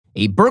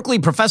A Berkeley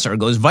professor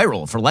goes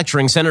viral for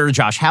lecturing Senator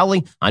Josh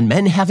Hawley on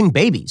men having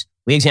babies.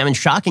 We examine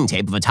shocking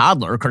tape of a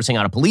toddler cursing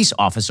out a police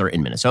officer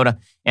in Minnesota.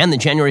 And the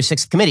January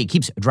 6th committee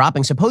keeps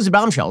dropping supposed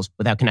bombshells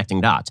without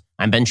connecting dots.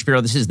 I'm Ben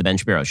Shapiro. This is The Ben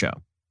Shapiro Show.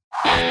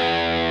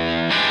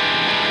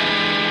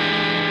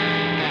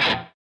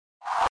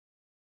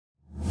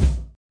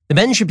 The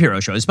Ben Shapiro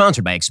Show is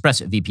sponsored by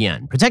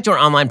ExpressVPN. Protect your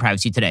online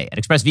privacy today at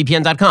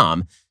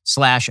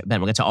expressvpn.com/Ben.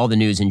 We'll get to all the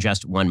news in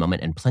just one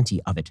moment, and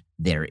plenty of it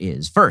there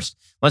is. First,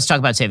 let's talk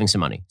about saving some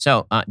money.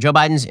 So Joe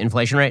Biden's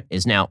inflation rate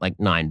is now like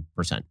 9%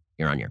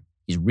 year on year.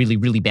 He's really,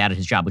 really bad at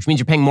his job, which means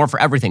you're paying more for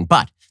everything.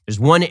 But there's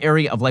one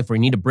area of life where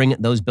you need to bring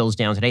those bills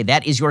down today.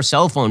 That is your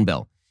cell phone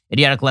bill.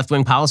 Idiotic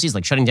left-wing policies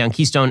like shutting down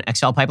Keystone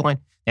XL pipeline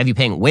have you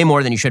paying way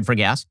more than you should for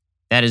gas.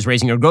 That is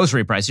raising your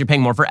grocery prices. You're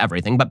paying more for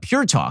everything. But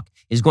Pure Talk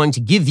is going to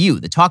give you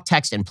the talk,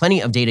 text, and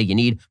plenty of data you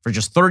need for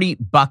just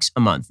 $30 a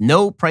month.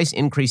 No price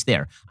increase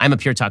there. I'm a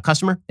Pure Talk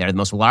customer. They're the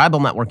most reliable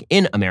network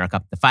in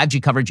America. The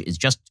 5G coverage is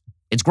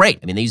it's great.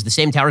 I mean, they use the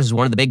same towers as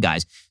one of the big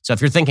guys. So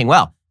if you're thinking,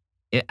 well,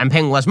 I'm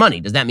paying less money,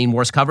 does that mean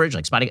worse coverage?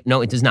 Like spotting?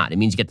 No, it does not. It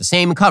means you get the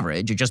same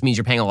coverage. It just means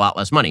you're paying a lot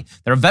less money.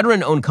 They're a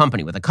veteran-owned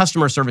company with a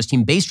customer service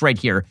team based right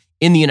here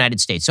in the United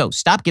States. So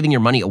stop giving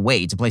your money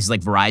away to places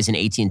like Verizon,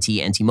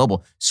 AT&T, and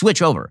T-Mobile.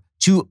 Switch over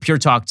to Pure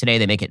Talk today.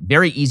 They make it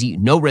very easy,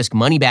 no risk,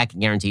 money back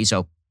guarantee.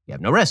 So you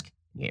have no risk.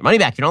 You get your money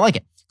back if you don't like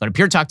it. Go to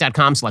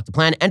puretalk.com, select the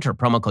plan, enter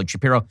promo code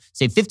Shapiro,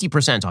 save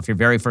 50% off your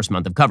very first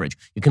month of coverage.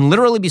 You can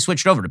literally be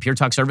switched over to Pure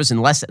Talk service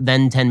in less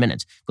than 10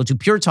 minutes. Go to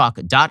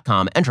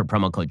puretalk.com, enter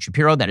promo code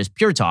Shapiro. That is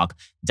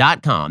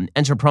puretalk.com,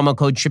 enter promo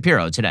code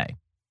Shapiro today.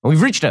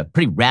 We've reached a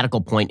pretty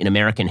radical point in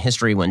American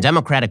history when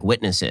Democratic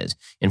witnesses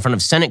in front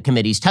of Senate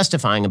committees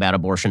testifying about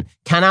abortion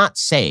cannot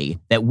say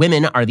that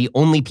women are the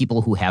only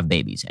people who have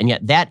babies. And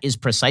yet that is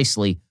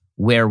precisely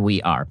where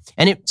we are.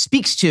 And it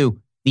speaks to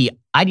the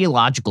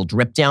ideological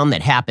drip down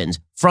that happens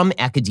from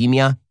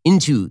academia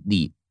into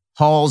the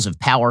halls of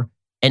power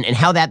and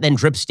how that then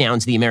drips down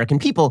to the American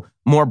people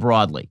more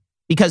broadly.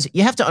 Because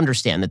you have to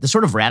understand that the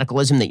sort of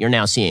radicalism that you're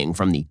now seeing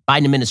from the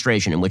Biden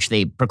administration, in which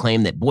they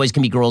proclaim that boys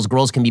can be girls,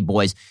 girls can be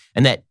boys,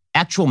 and that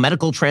actual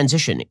medical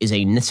transition is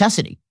a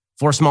necessity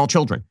for small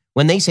children.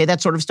 When they say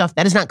that sort of stuff,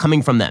 that is not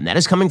coming from them. That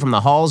is coming from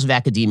the halls of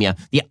academia,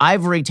 the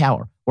ivory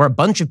tower, where a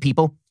bunch of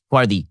people who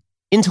are the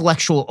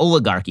intellectual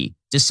oligarchy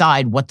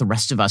decide what the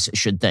rest of us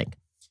should think.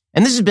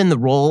 And this has been the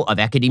role of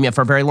academia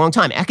for a very long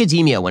time.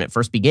 Academia, when it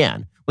first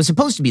began, was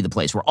supposed to be the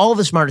place where all of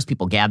the smartest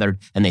people gathered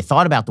and they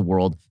thought about the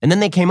world, and then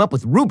they came up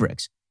with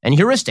rubrics and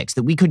heuristics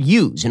that we could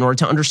use in order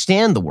to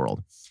understand the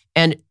world.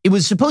 And it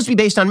was supposed to be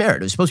based on merit.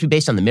 It was supposed to be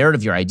based on the merit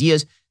of your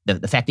ideas,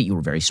 the fact that you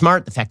were very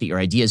smart, the fact that your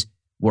ideas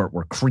were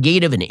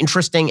creative and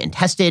interesting and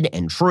tested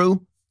and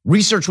true.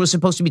 Research was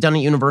supposed to be done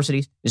at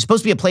universities. It was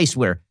supposed to be a place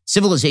where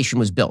civilization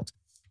was built.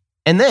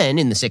 And then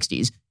in the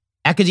 60s,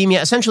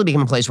 academia essentially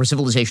became a place where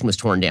civilization was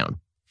torn down.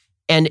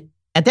 And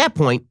at that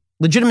point,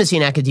 legitimacy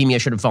in academia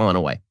should have fallen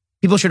away.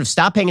 People should have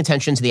stopped paying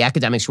attention to the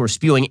academics who were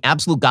spewing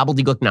absolute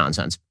gobbledygook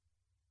nonsense,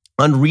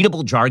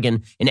 unreadable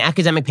jargon in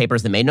academic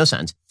papers that made no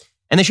sense.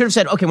 And they should have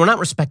said, okay,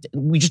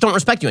 we just don't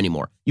respect you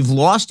anymore. You've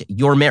lost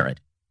your merit.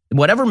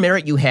 Whatever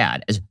merit you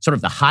had as sort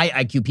of the high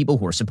IQ people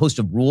who were supposed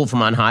to rule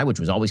from on high, which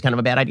was always kind of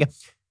a bad idea,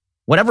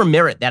 whatever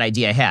merit that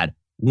idea had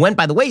went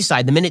by the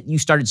wayside the minute you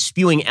started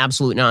spewing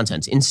absolute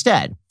nonsense.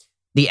 Instead,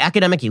 the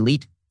academic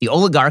elite, the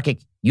oligarchic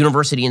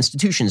university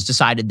institutions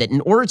decided that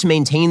in order to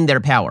maintain their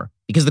power,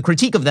 because the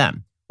critique of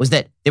them was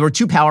that they were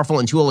too powerful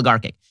and too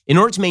oligarchic, in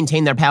order to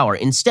maintain their power,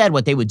 instead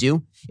what they would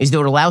do is they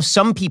would allow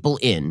some people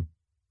in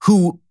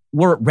who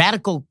were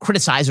radical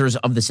criticizers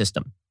of the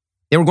system.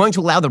 They were going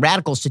to allow the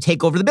radicals to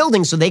take over the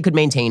building so they could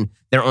maintain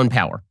their own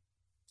power.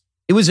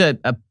 It was a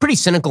pretty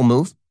cynical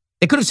move.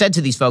 They could have said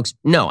to these folks,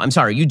 no, I'm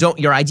sorry,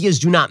 your ideas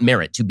do not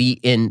merit to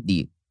be in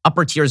the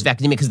upper tiers of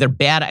academia because they're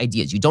bad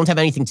ideas. You don't have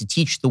anything to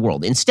teach the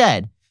world.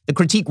 Instead, the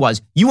critique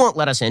was, you won't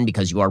let us in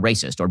because you are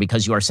racist or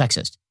because you are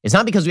sexist. It's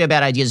not because we have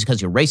bad ideas, it's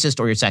because you're racist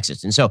or you're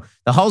sexist. And so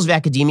the halls of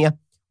academia,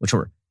 which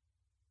were,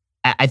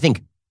 I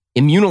think,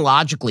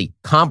 immunologically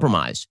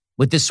compromised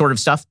with this sort of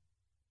stuff,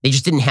 they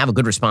just didn't have a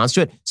good response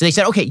to it. So they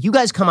said, okay, you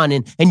guys come on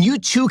in and you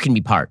too can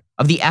be part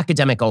of the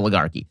academic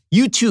oligarchy.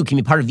 You too can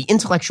be part of the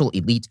intellectual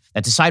elite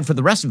that decide for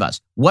the rest of us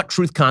what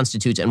truth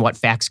constitutes and what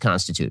facts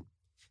constitute.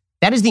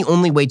 That is the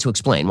only way to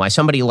explain why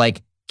somebody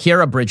like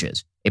Kiara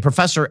Bridges, a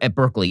professor at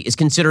Berkeley, is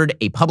considered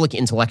a public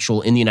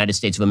intellectual in the United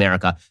States of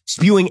America,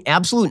 spewing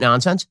absolute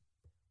nonsense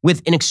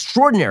with an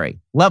extraordinary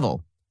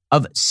level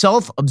of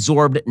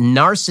self-absorbed,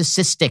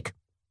 narcissistic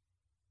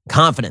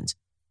confidence.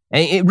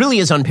 And it really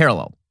is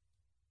unparalleled.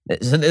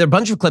 So there are a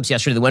bunch of clips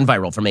yesterday that went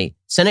viral from a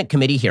Senate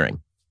committee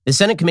hearing. The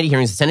Senate committee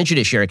hearing is the Senate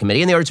Judiciary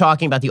Committee, and they were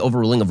talking about the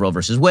overruling of Roe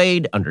versus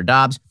Wade under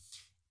Dobbs.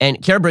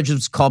 And Kiara Bridges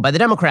was called by the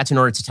Democrats in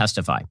order to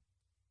testify.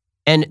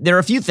 And there are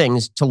a few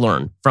things to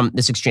learn from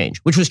this exchange,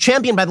 which was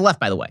championed by the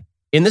left, by the way.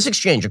 In this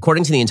exchange,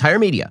 according to the entire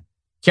media,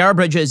 Kiara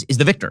Bridges is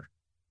the victor.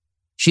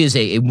 She is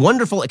a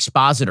wonderful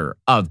expositor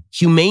of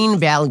humane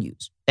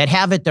values that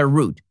have at their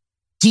root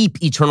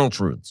deep eternal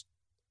truths.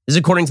 This is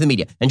according to the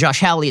media. And Josh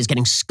Hawley is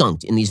getting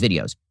skunked in these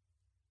videos.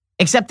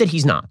 except that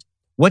he's not.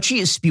 What she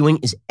is spewing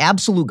is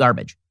absolute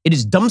garbage. It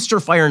is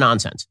dumpster fire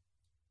nonsense.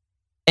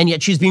 And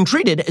yet she's being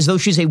treated as though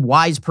she's a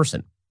wise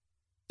person.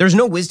 There's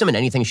no wisdom in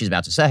anything she's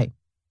about to say.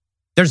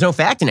 There's no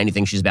fact in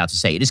anything she's about to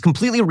say. It is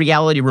completely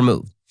reality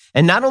removed.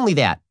 And not only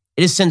that,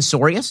 it is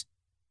censorious.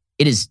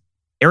 It is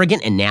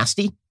arrogant and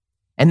nasty.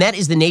 And that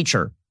is the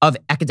nature of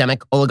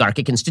academic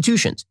oligarchic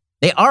institutions.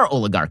 They are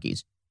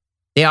oligarchies.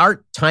 They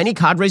are tiny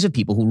cadres of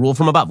people who rule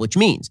from above, which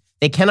means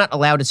they cannot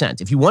allow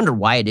dissent. If you wonder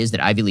why it is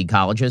that Ivy League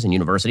colleges and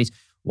universities,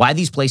 why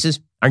these places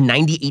are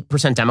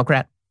 98%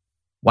 Democrat,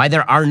 why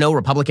there are no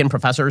Republican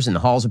professors in the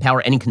halls of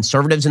power, any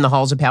conservatives in the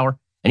halls of power,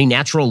 any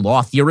natural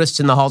law theorists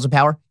in the halls of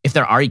power, if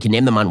there are, you can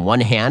name them on one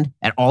hand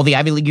at all the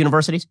Ivy League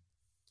universities.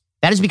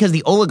 That is because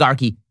the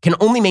oligarchy can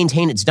only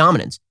maintain its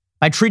dominance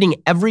by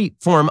treating every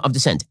form of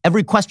dissent,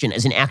 every question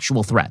as an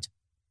actual threat.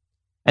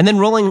 And then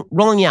rolling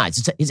the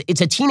eyes.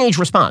 It's a teenage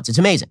response. It's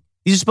amazing.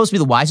 These are supposed to be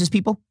the wisest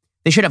people.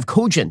 They should have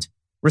cogent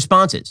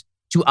responses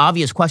to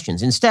obvious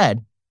questions.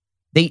 Instead,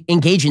 they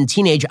engage in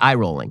teenage eye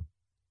rolling.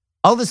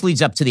 All this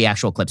leads up to the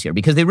actual clips here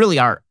because they really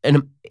are,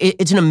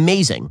 it's an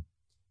amazing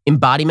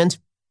embodiment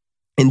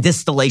and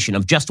distillation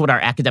of just what our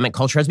academic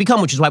culture has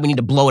become, which is why we need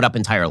to blow it up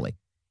entirely.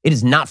 It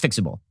is not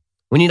fixable.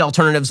 We need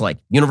alternatives like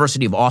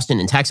University of Austin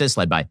in Texas,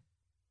 led by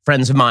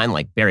friends of mine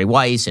like Barry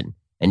Weiss and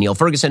Neil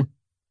Ferguson.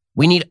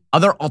 We need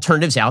other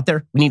alternatives out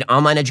there. We need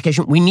online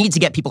education. We need to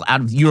get people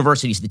out of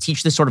universities to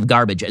teach this sort of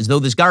garbage as though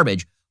this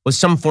garbage was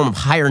some form of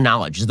higher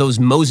knowledge, as those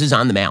Moses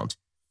on the Mount.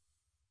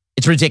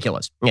 It's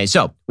ridiculous. Okay,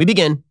 so we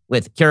begin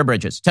with Kara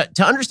Bridges.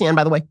 To understand,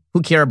 by the way,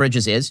 who Kara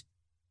Bridges is,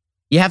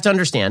 you have to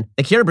understand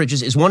that Kara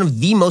Bridges is one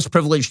of the most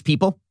privileged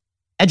people,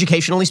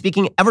 educationally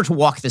speaking, ever to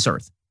walk this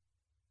earth.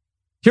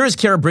 Here is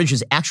Kara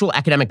Bridges' actual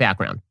academic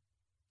background.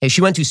 Okay,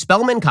 she went to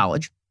Spelman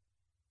College.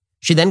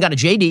 She then got a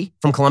JD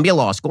from Columbia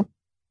Law School.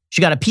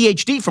 She got a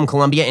PhD from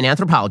Columbia in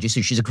anthropology,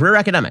 so she's a career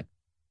academic.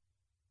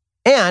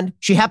 And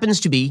she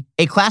happens to be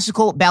a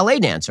classical ballet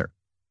dancer,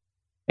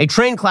 a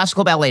trained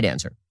classical ballet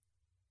dancer.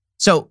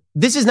 So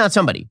this is not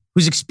somebody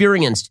who's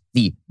experienced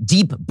the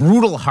deep,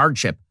 brutal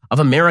hardship of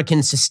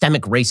American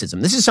systemic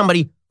racism. This is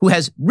somebody who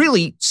has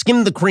really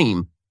skimmed the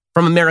cream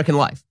from American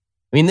life.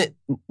 I mean,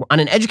 on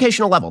an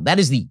educational level, that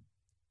is the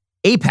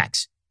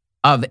apex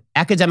of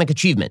academic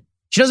achievement.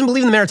 She doesn't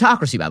believe in the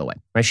meritocracy, by the way.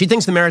 Right? She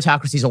thinks the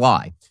meritocracy is a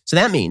lie. So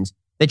that means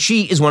that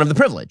she is one of the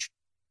privileged.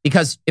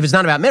 Because if it's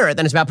not about merit,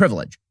 then it's about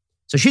privilege.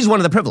 So she's one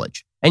of the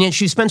privileged. And yet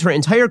she spent her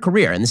entire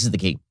career, and this is the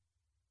key,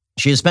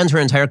 she has spent her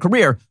entire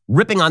career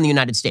ripping on the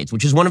United States,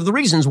 which is one of the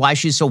reasons why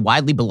she's so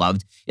widely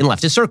beloved in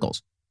leftist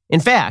circles. In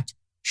fact,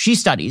 she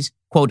studies,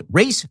 quote,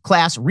 race,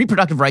 class,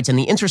 reproductive rights, and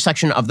the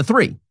intersection of the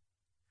three.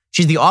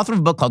 She's the author of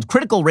a book called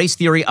Critical Race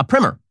Theory, a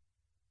primer.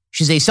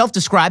 She's a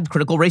self-described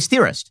critical race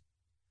theorist.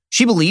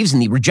 She believes in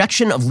the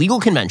rejection of legal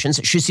conventions.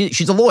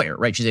 She's a lawyer,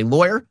 right? She's a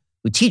lawyer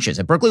who teaches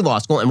at Berkeley Law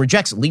School and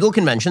rejects legal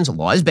conventions,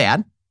 law is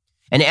bad,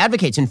 and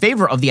advocates in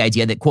favor of the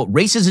idea that, quote,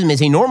 racism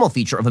is a normal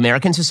feature of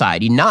American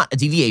society, not a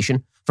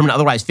deviation from an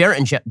otherwise fair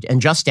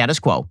and just status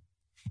quo,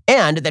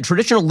 and that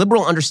traditional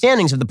liberal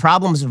understandings of the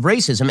problems of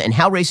racism and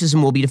how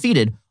racism will be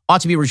defeated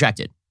ought to be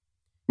rejected.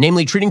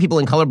 Namely, treating people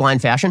in colorblind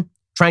fashion,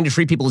 trying to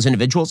treat people as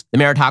individuals, the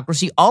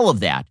meritocracy, all of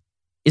that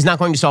is not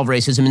going to solve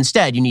racism.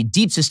 Instead, you need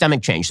deep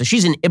systemic change. So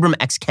she's an Ibram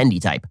X. Kendi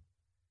type,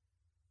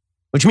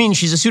 which means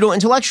she's a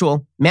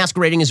pseudo-intellectual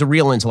masquerading as a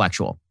real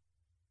intellectual.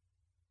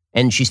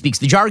 And she speaks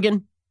the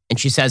jargon, and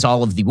she says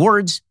all of the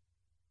words.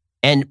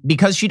 And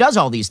because she does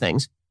all these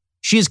things,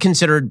 she is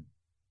considered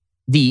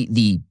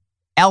the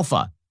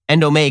alpha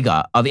and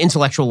omega of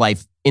intellectual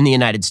life in the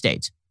United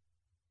States.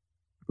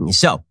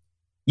 So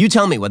you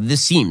tell me whether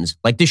this seems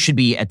like this should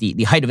be at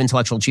the height of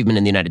intellectual achievement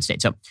in the United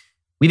States. So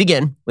we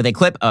begin with a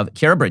clip of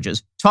Kara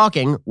Bridges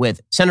talking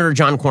with Senator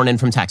John Cornyn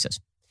from Texas.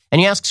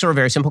 And he asks her a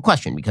very simple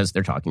question because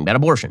they're talking about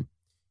abortion.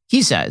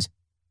 He says,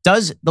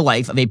 does the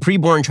life of a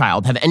preborn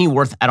child have any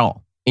worth at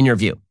all, in your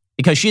view?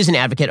 Because she is an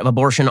advocate of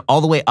abortion all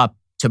the way up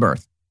to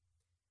birth.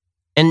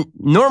 And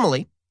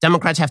normally,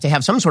 Democrats have to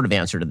have some sort of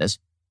answer to this.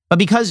 But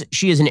because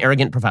she is an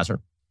arrogant professor,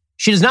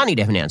 she does not need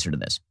to have an answer to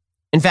this.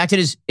 In fact, it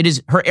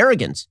is her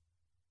arrogance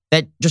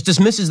that just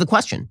dismisses the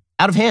question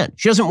out of hand.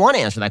 She doesn't want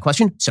to answer that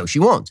question, so she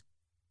won't.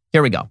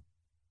 Here we go.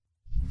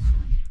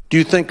 Do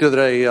you think that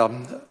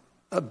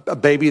a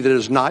baby that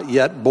is not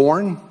yet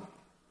born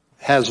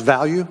has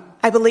value?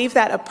 I believe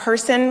that a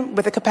person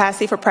with a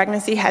capacity for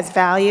pregnancy has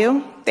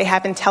value. They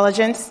have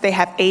intelligence. They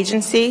have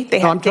agency. They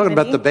have I'm talking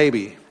dignity. about the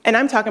baby. And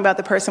I'm talking about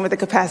the person with the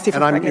capacity for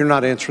pregnancy. You're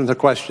not answering the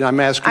question. I'm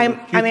asking.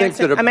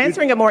 I'm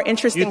answering a more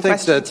interesting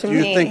question to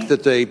me. You think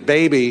that a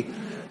baby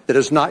that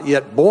is not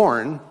yet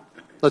born,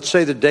 let's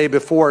say the day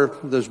before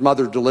his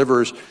mother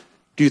delivers,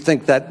 do you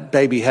think that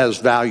baby has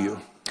value?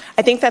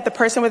 I think that the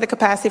person with the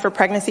capacity for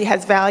pregnancy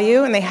has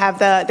value, and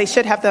they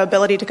should have the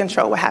ability to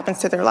control what happens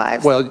to their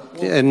lives. Well,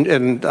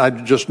 and I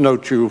just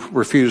note you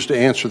refuse to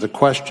answer the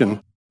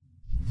question.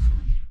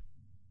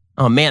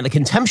 Oh man, the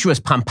contemptuous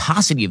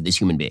pomposity of this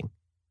human being.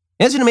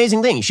 That's an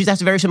amazing thing. She's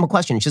asked a very simple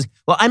question. She says,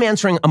 well, I'm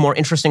answering a more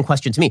interesting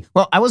question to me.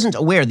 Well, I wasn't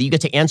aware that you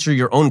get to answer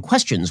your own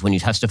questions when you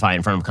testify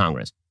in front of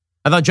Congress.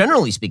 I thought,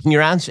 generally speaking,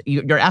 you're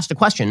asked a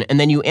question and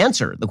then you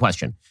answer the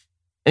question.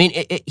 I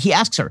mean, he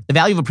asks her the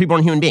value of a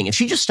preborn human being. If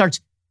she just starts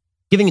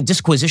giving a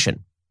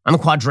disquisition on the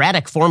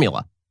quadratic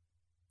formula,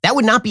 that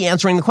would not be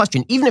answering the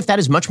question, even if that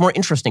is much more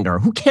interesting to her.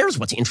 Who cares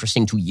what's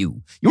interesting to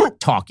you? You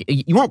weren't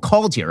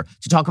called here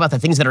to talk about the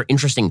things that are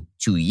interesting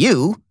to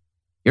you.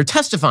 You're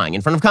testifying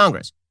in front of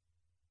Congress.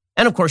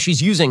 And of course,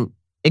 she's using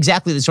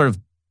exactly the sort of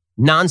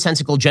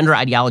nonsensical gender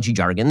ideology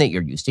jargon that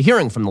you're used to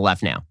hearing from the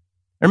left now.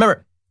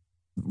 Remember,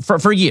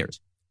 for years,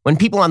 when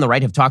people on the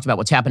right have talked about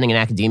what's happening in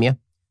academia,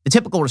 the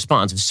typical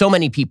response of so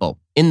many people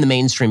in the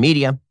mainstream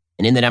media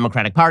and in the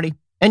Democratic Party,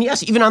 and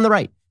yes, even on the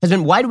right, has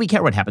been, why do we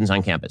care what happens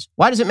on campus?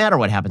 Why does it matter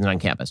what happens on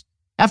campus?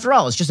 After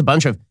all, it's just a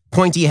bunch of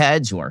pointy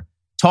heads who are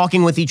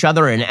talking with each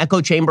other in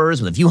echo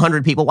chambers with a few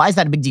hundred people. Why is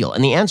that a big deal?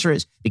 And the answer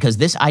is because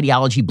this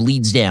ideology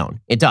bleeds down.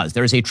 It does.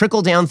 There is a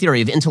trickle-down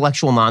theory of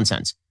intellectual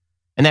nonsense.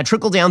 And that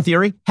trickle-down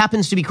theory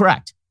happens to be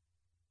correct.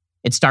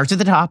 It starts at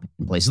the top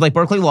in places like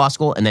Berkeley Law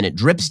School, and then it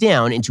drips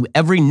down into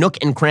every nook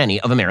and cranny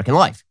of American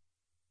life.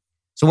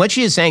 So what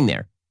she is saying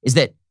there is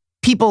that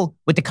people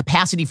with the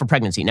capacity for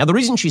pregnancy. Now, the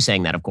reason she's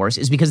saying that, of course,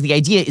 is because the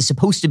idea is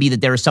supposed to be that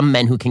there are some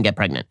men who can get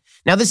pregnant.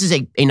 Now, this is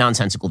a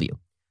nonsensical view.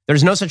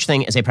 There's no such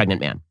thing as a pregnant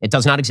man. It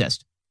does not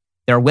exist.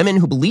 There are women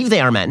who believe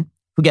they are men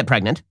who get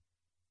pregnant.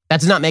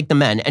 That does not make them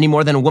men any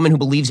more than a woman who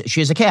believes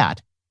she is a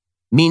cat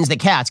means that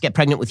cats get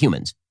pregnant with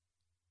humans.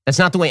 That's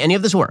not the way any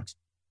of this works.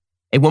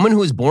 A woman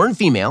who is born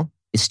female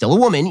is still a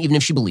woman, even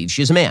if she believes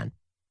she is a man.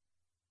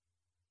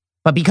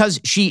 But because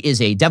she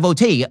is a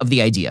devotee of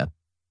the idea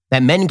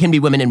that men can be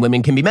women and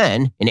women can be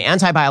men, an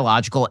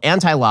anti-biological,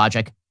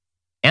 anti-logic,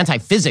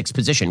 anti-physics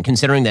position,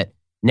 considering that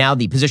now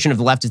the position of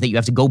the left is that you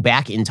have to go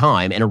back in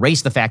time and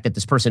erase the fact that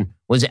this person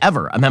was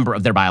ever a member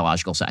of their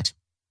biological sex.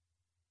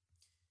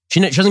 She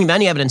doesn't give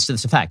any evidence to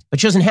this effect,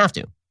 but she doesn't have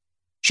to.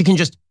 She can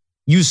just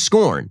use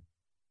scorn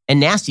and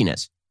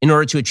nastiness in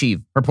order to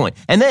achieve her point.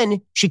 And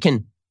then she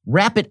can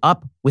wrap it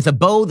up with a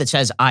bow that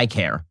says, I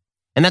care.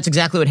 And that's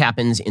exactly what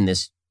happens in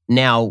this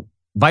now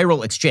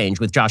viral exchange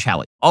with Josh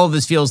Hawley. All of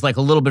this feels like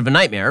a little bit of a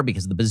nightmare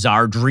because of the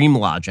bizarre dream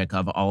logic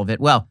of all of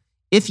it. Well,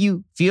 if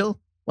you feel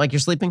like you're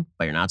sleeping,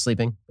 but you're not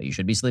sleeping, but you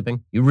should be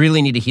sleeping, you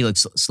really need a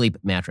Helix Sleep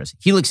mattress.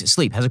 Helix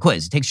Sleep has a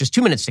quiz. It takes just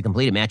 2 minutes to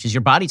complete. It matches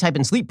your body type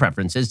and sleep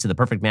preferences to the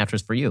perfect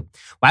mattress for you.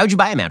 Why would you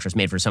buy a mattress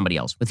made for somebody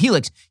else? With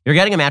Helix, you're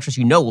getting a mattress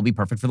you know will be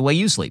perfect for the way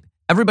you sleep.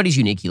 Everybody's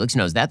unique. Helix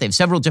knows that. They have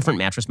several different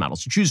mattress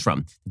models to choose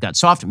from. They've got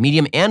soft,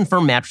 medium, and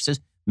firm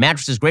mattresses.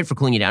 Mattresses great for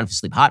cooling you down if you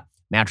sleep hot.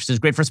 Mattresses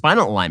great for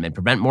spinal alignment,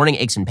 prevent morning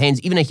aches and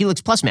pains, even a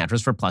Helix Plus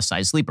mattress for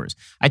plus-size sleepers.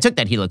 I took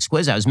that Helix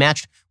quiz. I was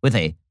matched with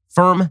a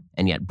firm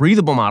and yet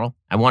breathable model.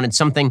 I wanted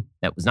something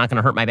that was not going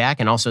to hurt my back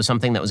and also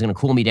something that was going to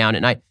cool me down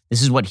at night.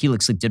 This is what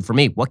Helix Sleep did for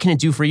me. What can it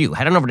do for you?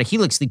 Head on over to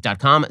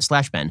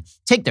helixsleep.com/Ben.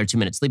 Take their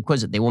 2-minute sleep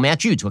quiz. They will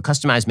match you to a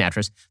customized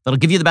mattress that'll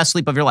give you the best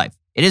sleep of your life.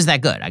 It is that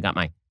good. I got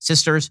my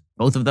sisters,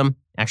 both of them,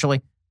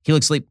 actually,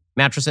 Helix Sleep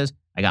mattresses.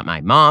 I got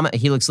my mom a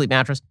Helix Sleep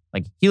mattress.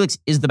 Like, Helix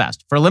is the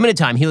best. For a limited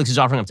time, Helix is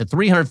offering up to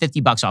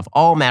 $350 off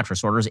all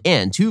mattress orders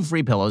and 2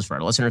 free pillows for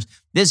our listeners.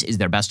 This is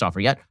their best offer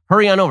yet.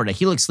 Hurry on over to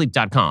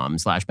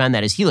helixsleep.com/Ben.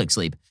 That is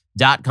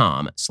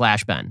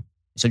helixsleep.com/Ben.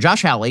 So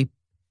Josh Hawley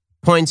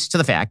points to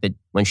the fact that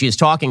when she is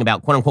talking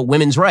about quote unquote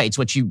women's rights,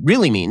 what she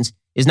really means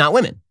is not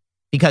women,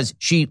 because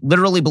she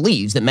literally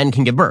believes that men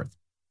can give birth.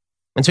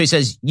 And so he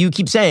says, you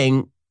keep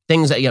saying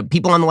things that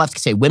people on the left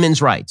can say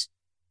women's rights.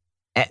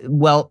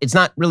 Well, it's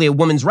not really a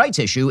women's rights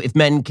issue if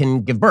men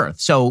can give birth.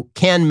 So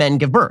can men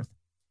give birth?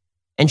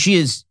 And she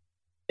is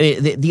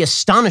the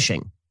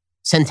astonishing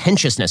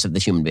sententiousness of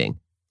this human being.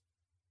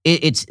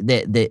 It's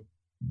the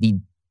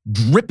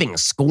dripping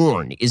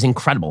scorn is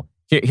incredible.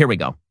 Here we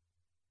go.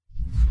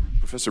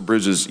 Professor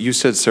Bridges, you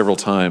said several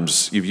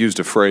times, you've used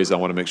a phrase, I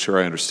want to make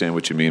sure I understand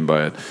what you mean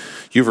by it.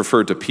 You've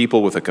referred to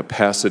people with a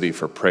capacity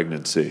for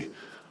pregnancy.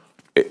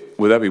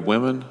 Would that be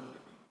women?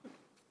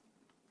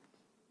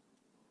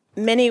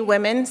 Many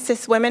women,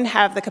 cis women,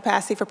 have the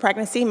capacity for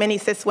pregnancy. Many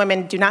cis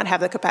women do not have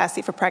the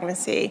capacity for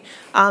pregnancy.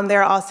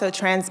 There are also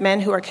trans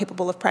men who are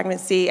capable of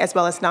pregnancy, as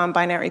well as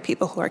non-binary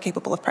people who are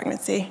capable of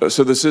pregnancy.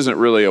 So this isn't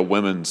really a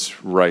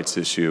women's rights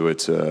issue.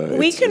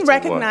 We can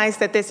recognize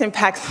that this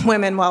impacts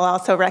women while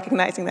also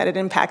recognizing that it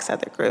impacts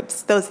other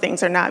groups. Those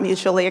things are not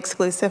mutually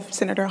exclusive,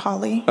 Senator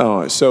Hawley.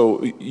 Oh,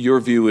 so your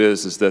view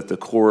is that the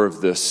core of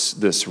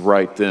this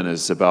right then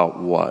is about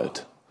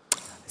what?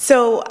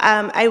 So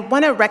I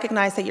want to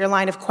recognize that your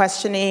line of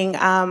questioning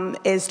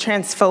is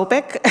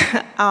transphobic,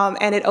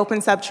 and it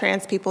opens up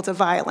trans people to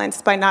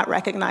violence by not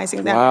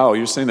recognizing that. Wow,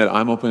 you're saying that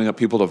I'm opening up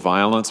people to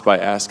violence by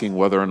asking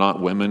whether or not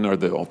women are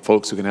the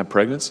folks who can have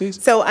pregnancies?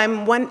 So I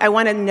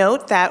want to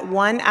note that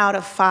 1 out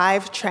of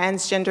 5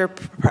 transgender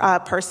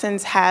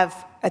persons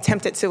have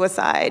attempted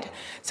suicide.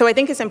 So I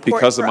think it's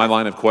important because of my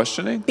line of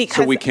questioning?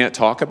 So we can't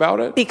talk about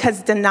it?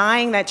 Because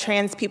denying that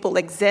trans people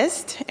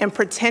exist and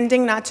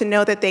pretending not to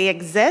know that they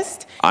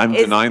exist I'm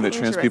is denying dangerous.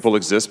 that trans people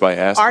exist by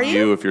asking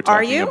you if you're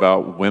talking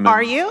about women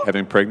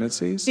having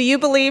pregnancies? Do you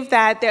believe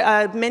that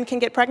men can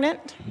get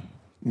pregnant?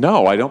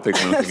 No, I don't think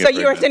women can get So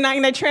you are pregnant.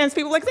 denying that trans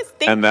people exist?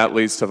 And that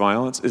leads to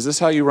violence? Is this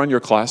how you run your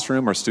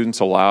classroom? Are students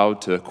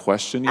allowed to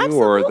question you?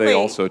 Or are they Absolutely.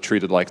 also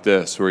treated like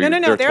this, where No,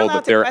 they're they're told allowed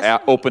that to they're question.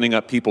 opening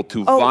up people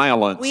to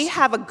violence? We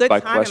have a good by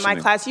time in my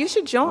questioning? class. You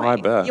should join. Oh, I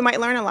bet. You might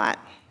learn a lot.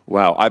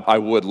 Wow, I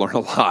would learn a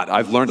lot.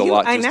 I've learned a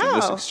lot I just in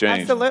this know. exchange.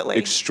 Absolutely.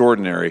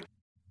 Extraordinary.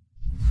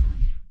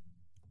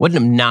 What an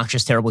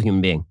obnoxious, terrible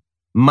human being.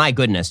 My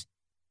goodness.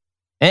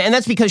 And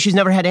that's because she's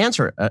never had to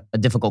answer a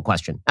difficult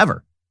question,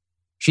 ever.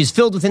 She's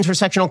filled with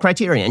intersectional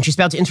criteria, and she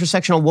spouts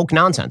intersectional woke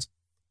nonsense.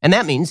 And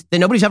that means that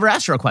nobody's ever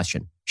asked her a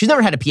question. She's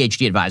never had a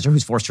PhD advisor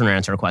who's forced her to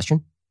answer a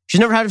question.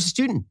 She's never had a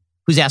student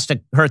who's asked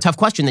her a tough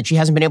question that she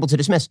hasn't been able to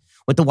dismiss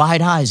with the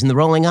wide eyes and the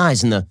rolling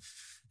eyes and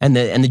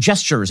the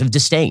gestures of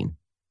disdain.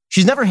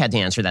 She's never had to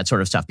answer that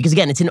sort of stuff because,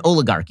 again, it's an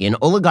oligarchy, and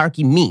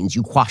oligarchy means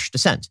you quash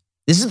dissent.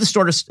 This is the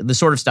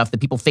sort of stuff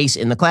that people face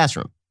in the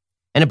classroom,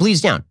 and it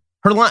bleeds down.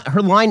 Her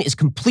line is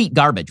complete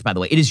garbage, by the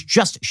way. It is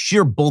just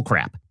sheer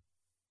bullcrap.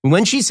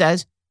 When she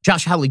says,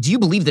 Josh Hawley, do you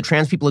believe that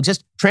trans people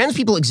exist? Trans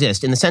people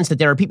exist in the sense that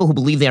there are people who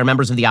believe they are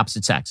members of the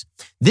opposite sex.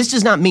 This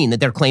does not mean that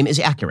their claim is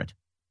accurate.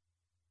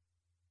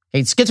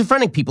 Okay,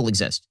 schizophrenic people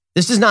exist.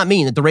 This does not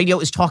mean that the radio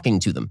is talking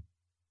to them.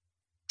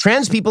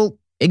 Trans people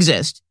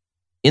exist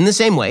in the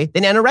same way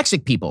that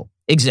anorexic people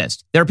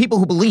exist. There are people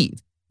who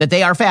believe that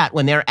they are fat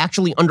when they are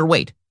actually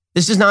underweight.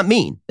 This does not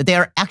mean that they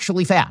are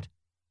actually fat.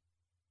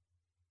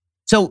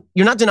 So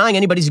you're not denying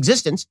anybody's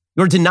existence.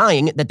 You're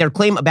denying that their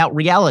claim about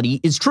reality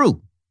is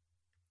true.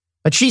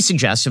 But she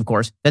suggests, of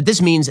course, that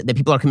this means that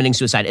people are committing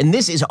suicide. And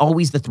this is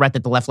always the threat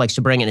that the left likes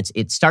to bring. And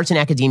it starts in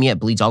academia. It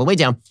bleeds all the way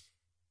down.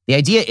 The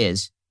idea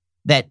is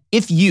that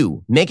if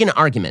you make an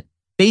argument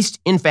based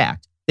in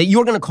fact that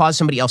you're going to cause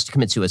somebody else to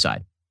commit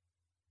suicide.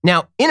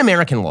 Now, in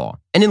American law,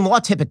 and in law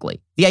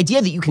typically, the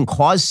idea that you can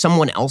cause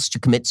someone else to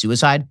commit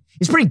suicide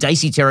is pretty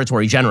dicey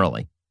territory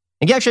generally.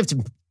 And you actually have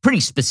some pretty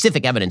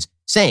specific evidence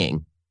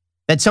saying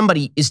that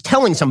somebody is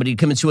telling somebody to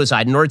commit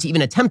suicide in order to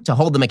even attempt to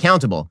hold them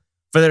accountable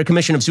for their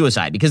commission of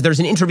suicide, because there's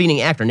an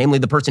intervening actor, namely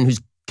the person who's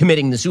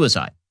committing the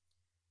suicide.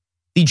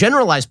 The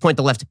generalized point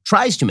the left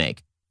tries to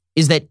make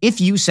is that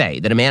if you say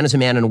that a man is a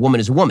man and a woman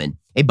is a woman,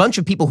 a bunch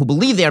of people who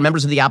believe they are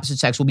members of the opposite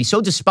sex will be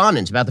so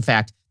despondent about the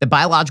fact that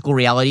biological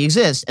reality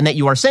exists and that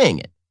you are saying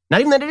it. Not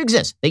even that it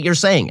exists, that you're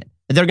saying it,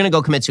 that they're going to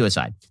go commit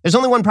suicide. There's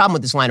only one problem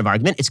with this line of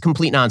argument. It's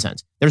complete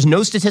nonsense. There's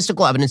no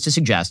statistical evidence to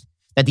suggest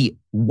that the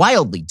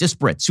wildly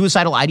disparate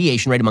suicidal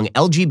ideation rate among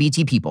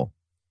LGBT people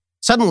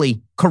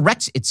suddenly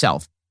corrects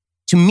itself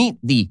to meet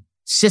the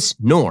cis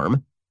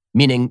norm,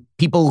 meaning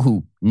people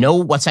who know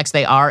what sex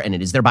they are and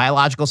it is their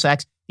biological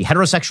sex, the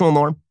heterosexual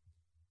norm.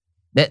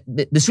 That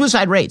the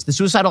suicide rates, the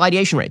suicidal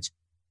ideation rates,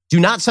 do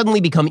not suddenly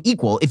become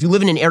equal if you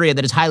live in an area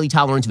that is highly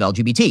tolerant of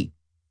LGBT.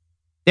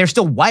 They're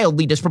still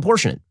wildly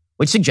disproportionate,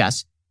 which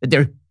suggests that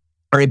there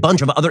are a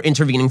bunch of other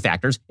intervening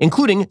factors,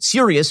 including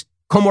serious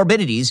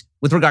comorbidities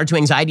with regard to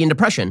anxiety and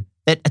depression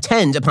that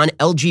attend upon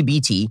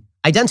LGBT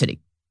identity.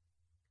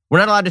 We're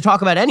not allowed to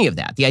talk about any of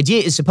that. The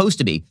idea is supposed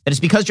to be that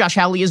it's because Josh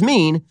Hawley is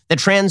mean that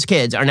trans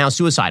kids are now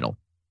suicidal.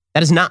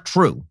 That is not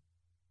true.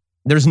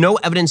 There's no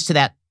evidence to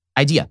that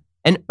idea.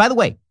 And by the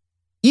way,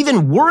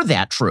 even were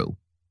that true,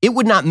 it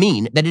would not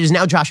mean that it is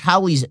now Josh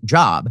Hawley's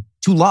job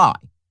to lie.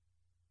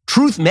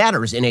 Truth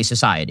matters in a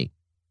society.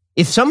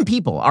 If some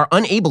people are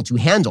unable to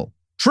handle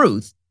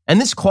truth,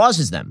 and this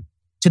causes them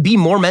to be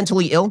more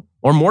mentally ill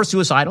or more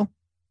suicidal,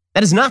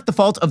 that is not the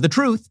fault of the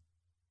truth.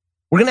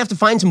 We're going to have to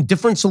find some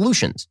different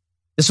solutions.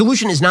 The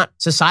solution is not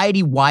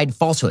society-wide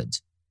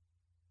falsehoods.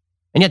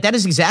 And yet that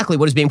is exactly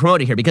what is being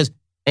promoted here, because,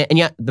 and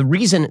yet the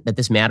reason that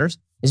this matters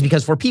is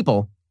because for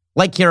people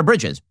like Kara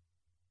Bridges,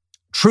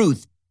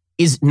 truth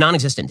is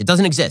non-existent. It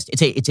doesn't exist.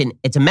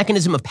 It's a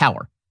mechanism of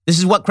power. This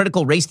is what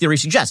critical race theory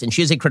suggests, and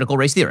she is a critical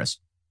race theorist.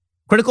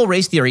 Critical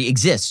race theory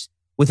exists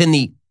within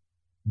the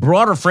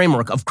broader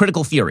framework of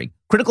critical theory.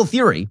 Critical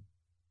theory,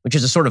 which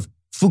is a sort of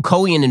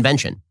Foucaultian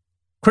invention,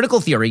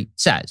 critical theory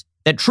says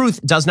that truth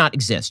does not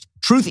exist.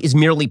 Truth is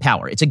merely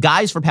power. It's a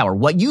guise for power.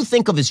 What you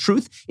think of as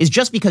truth is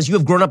just because you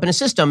have grown up in a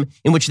system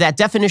in which that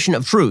definition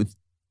of truth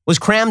was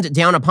crammed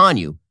down upon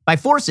you by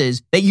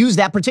forces that use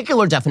that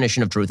particular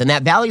definition of truth and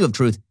that value of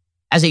truth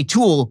as a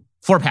tool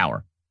for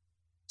power.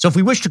 So if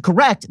we wish to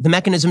correct the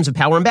mechanisms of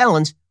power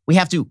imbalance, we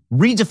have to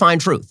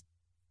redefine truth.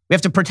 We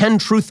have to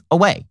pretend truth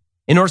away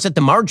in order that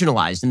the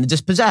marginalized and the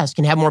dispossessed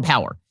can have more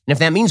power. And if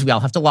that means we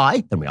all have to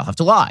lie, then we all have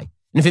to lie.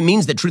 And if it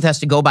means that truth has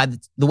to go by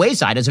the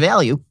wayside as a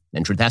value,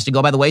 then truth has to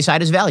go by the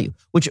wayside as value,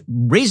 which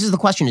raises the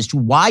question as to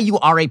why you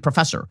are a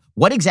professor.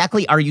 What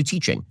exactly are you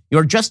teaching?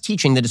 You're just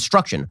teaching the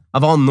destruction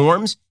of all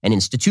norms and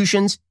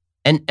institutions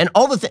and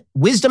all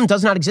wisdom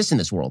does not exist in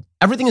this world.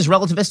 Everything is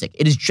relativistic.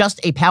 It is just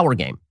a power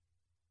game.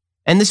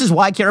 And this is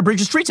why Kara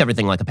Bridges treats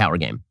everything like a power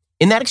game.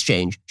 In that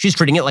exchange, she's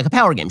treating it like a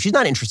power game. She's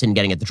not interested in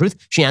getting at the truth.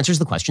 She answers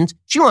the questions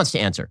she wants to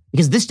answer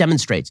because this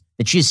demonstrates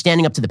that she is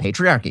standing up to the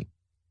patriarchy.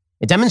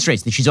 It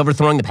demonstrates that she's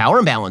overthrowing the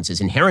power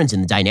imbalances inherent in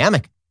the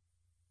dynamic.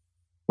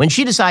 When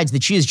she decides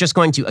that she is just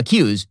going to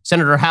accuse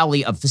Senator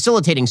Hawley of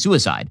facilitating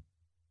suicide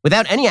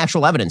without any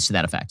actual evidence to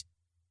that effect,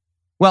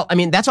 well, I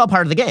mean, that's all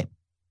part of the game.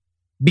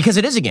 Because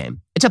it is a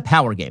game. It's a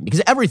power game,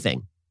 because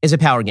everything is a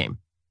power game.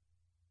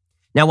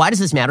 Now, why does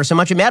this matter so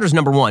much? It matters,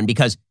 number one,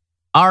 because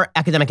our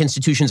academic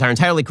institutions are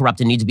entirely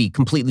corrupt and need to be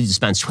completely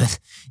dispensed with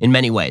in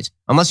many ways.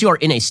 Unless you are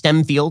in a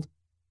STEM field,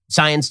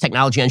 science,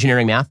 technology,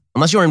 engineering, math,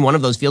 unless you're in one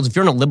of those fields, if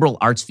you're in a liberal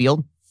arts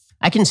field,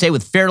 I can say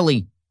with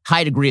fairly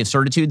high degree of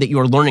certitude that you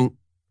are learning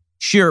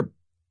sheer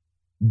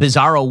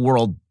bizarro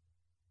world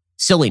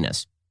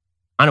silliness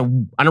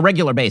on a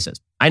regular basis.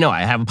 I know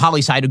I have a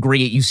poli-sci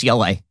degree at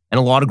UCLA and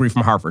a law degree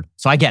from Harvard,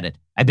 so I get it.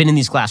 I've been in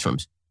these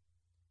classrooms.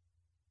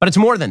 But it's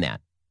more than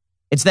that.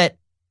 It's that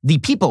the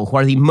people who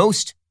are the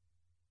most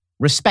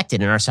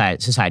respected in our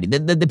society,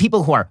 the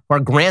people who are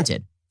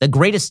granted the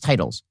greatest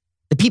titles,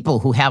 the people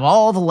who have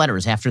all the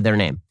letters after their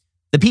name,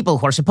 the people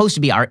who are supposed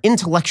to be our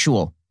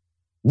intellectual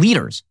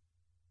leaders,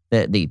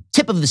 the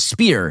tip of the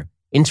spear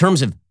in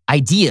terms of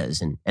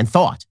ideas and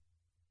thought,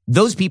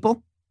 those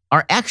people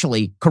are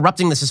actually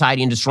corrupting the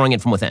society and destroying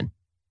it from within.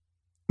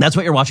 That's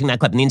what you're watching that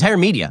clip. And the entire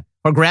media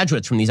are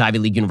graduates from these Ivy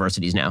League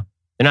universities now.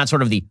 They're not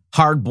sort of the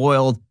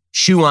hard-boiled,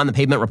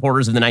 shoe-on-the-pavement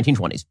reporters of the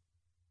 1920s.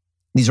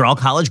 These are all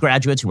college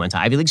graduates who went to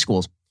Ivy League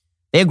schools.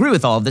 They agree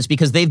with all of this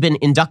because they've been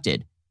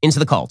inducted into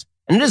the cult.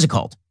 And it is a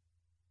cult.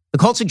 The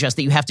cult suggests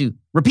that you have to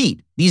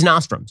repeat these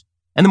nostrums.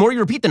 And the more you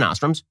repeat the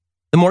nostrums,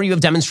 the more you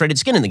have demonstrated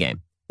skin in the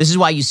game. This is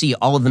why you see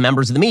all of the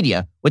members of the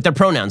media with their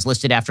pronouns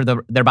listed after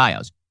their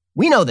bios.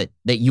 We know that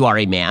you are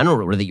a man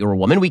or that you're a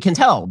woman. We can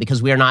tell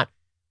because we are not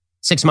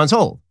 6 months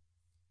old.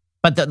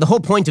 But the whole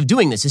point of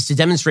doing this is to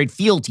demonstrate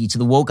fealty to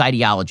the woke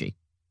ideology,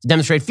 to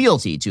demonstrate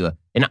fealty to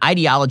an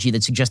ideology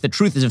that suggests that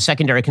truth is of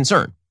secondary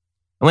concern.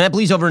 And when that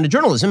bleeds over into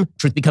journalism,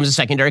 truth becomes a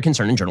secondary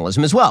concern in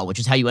journalism as well, which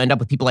is how you end up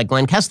with people like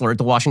Glenn Kessler at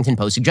the Washington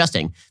Post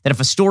suggesting that if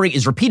a story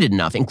is repeated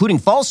enough, including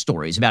false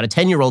stories about a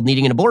 10-year-old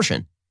needing an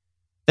abortion,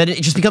 that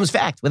it just becomes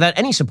fact without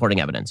any supporting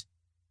evidence.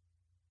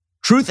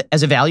 Truth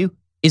as a value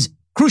is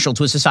crucial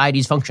to a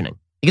society's functioning.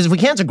 Because if we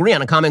can't agree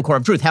on a common core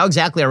of truth, how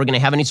exactly are we going to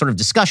have any sort of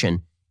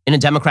discussion in a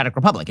democratic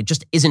republic? It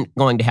just isn't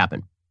going to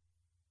happen.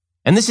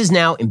 And this has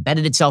now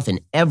embedded itself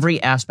in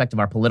every aspect of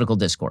our political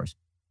discourse.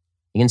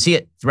 You can see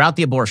it throughout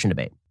the abortion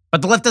debate.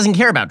 But the left doesn't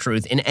care about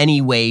truth in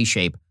any way,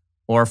 shape,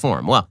 or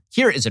form. Well,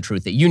 here is a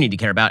truth that you need to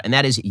care about, and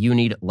that is you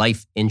need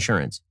life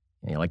insurance.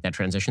 You like that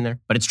transition there?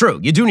 But it's true.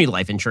 You do need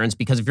life insurance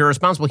because if you're a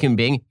responsible human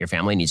being, your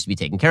family needs to be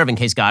taken care of in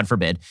case, God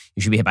forbid,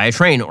 you should be hit by a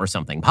train or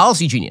something.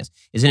 Policy Genius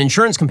is an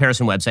insurance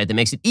comparison website that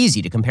makes it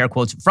easy to compare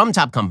quotes from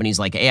top companies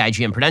like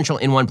AIG and Prudential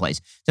in one place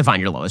to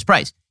find your lowest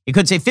price. You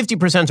could save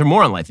 50% or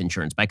more on life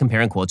insurance by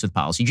comparing quotes with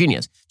Policy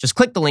Genius. Just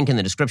click the link in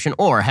the description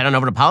or head on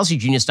over to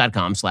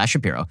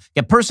policygenius.com/Shapiro.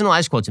 Get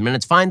personalized quotes in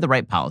minutes. Find the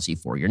right policy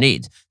for your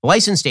needs. The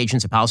licensed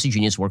agents at Policy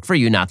Genius work for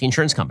you, not the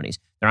insurance companies.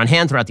 They're on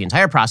hand throughout the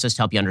entire process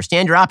to help you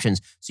understand your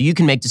options so you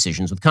can make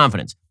decisions with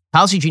confidence.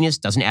 Policy Genius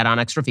doesn't add on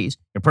extra fees.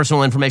 Your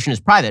personal information is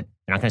private.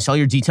 They're not going to sell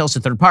your details to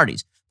third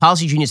parties.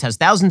 Policy Genius has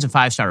thousands of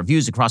 5-star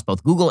reviews across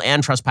both Google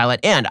and Trustpilot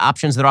and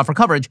options that offer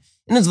coverage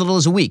in as little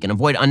as a week and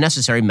avoid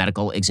unnecessary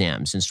medical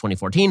exams. Since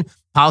 2014,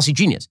 Policy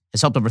Genius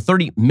has helped over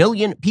 30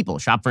 million people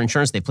shop for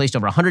insurance. They've placed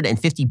over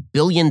 $150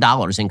 billion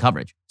in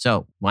coverage.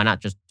 So why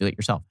not just do it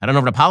yourself? Head on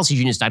over to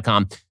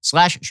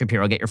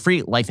policygenius.com/Shapiro. Get your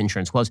free life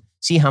insurance quotes.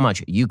 See how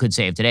much you could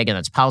save today. Again,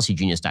 that's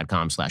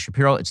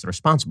policygenius.com/Shapiro. It's the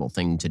responsible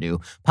thing to do.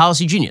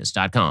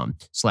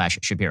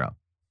 Policygenius.com/Shapiro.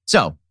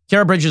 So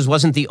Kara Bridges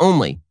wasn't the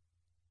only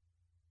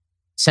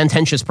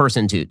sententious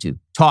person to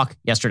talk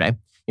yesterday.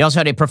 You also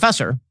had a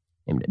professor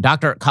named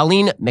Dr.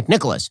 Colleen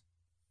McNicholas.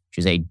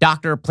 She's a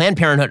doctor, Planned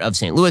Parenthood of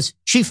St. Louis,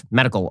 chief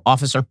medical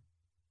officer.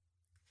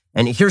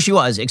 And here she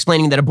was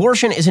explaining that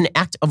abortion is an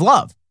act of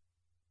love.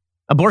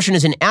 Abortion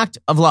is an act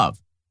of love,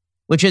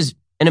 which is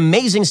an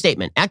amazing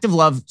statement. Act of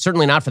love,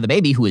 certainly not for the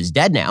baby who is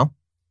dead now.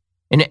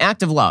 An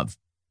act of love.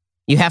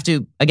 You have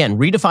to, again,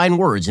 redefine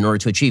words in order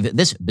to achieve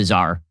this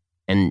bizarre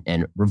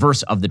and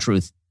reverse of the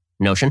truth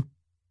notion.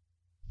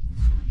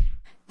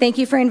 Thank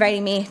you for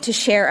inviting me to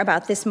share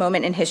about this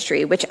moment in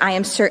history, which I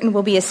am certain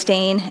will be a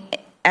stain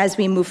as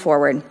we move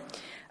forward.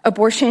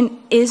 Abortion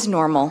is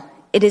normal,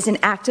 it is an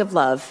act of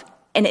love,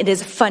 and it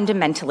is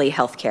fundamentally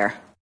healthcare.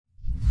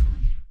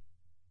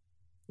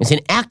 It's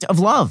an act of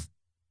love.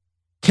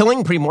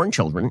 Killing preborn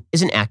children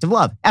is an act of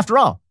love. After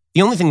all,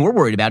 the only thing we're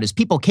worried about is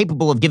people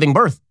capable of giving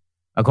birth,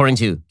 according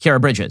to Kara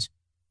Bridges.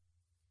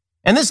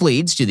 And this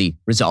leads to the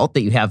result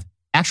that you have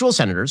actual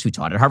senators who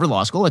taught at Harvard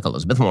Law School, like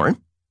Elizabeth Warren,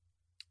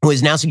 who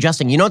is now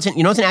suggesting, it's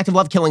an act of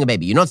love killing a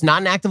baby. You know it's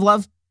not an act of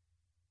love?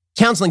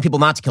 Counseling people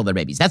not to kill their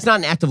babies. That's not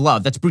an act of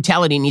love. That's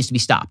brutality and needs to be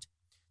stopped.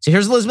 So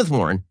here's Elizabeth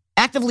Warren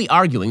actively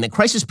arguing that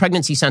crisis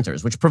pregnancy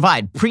centers, which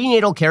provide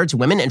prenatal care to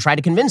women and try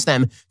to convince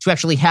them to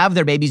actually have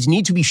their babies,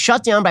 need to be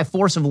shut down by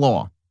force of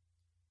law.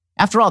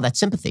 After all, that's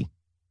sympathy.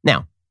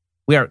 Now,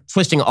 we are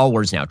twisting all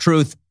words now.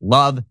 Truth,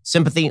 love,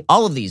 sympathy,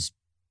 all of these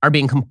are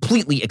being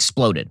completely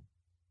exploded.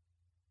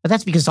 But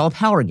that's because it's all a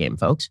power game,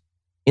 folks.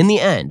 In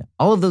the end,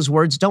 all of those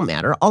words don't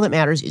matter. All that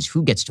matters is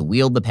who gets to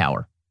wield the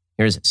power.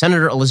 Here's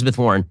Senator Elizabeth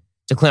Warren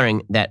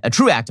declaring that a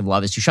true act of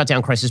love is to shut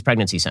down crisis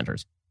pregnancy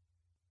centers.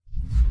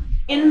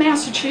 In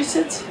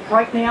Massachusetts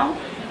right now,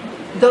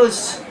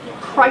 those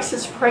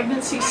crisis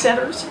pregnancy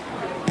centers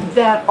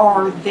that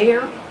are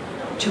there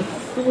to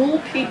fool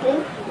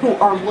people who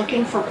are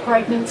looking for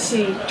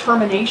pregnancy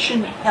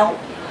termination help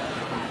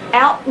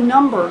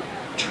outnumber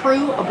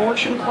true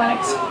abortion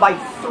clinics by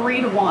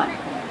 3 to 1.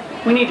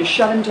 We need to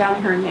shut them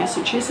down here in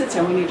Massachusetts,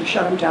 and we need to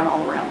shut them down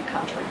all around the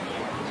country.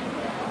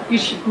 You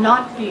should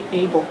not be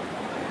able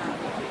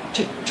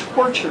to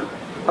torture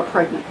a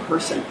pregnant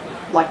person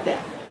like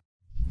that.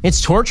 It's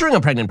torturing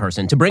a pregnant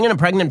person to bring in a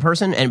pregnant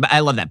person. And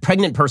I love that.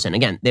 Pregnant person.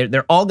 Again,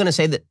 they're all going to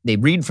say that they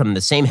read from the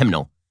same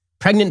hymnal.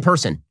 Pregnant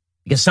person.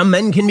 Because some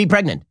men can be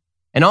pregnant.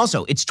 And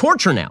also, it's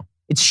torture now.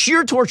 It's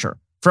sheer torture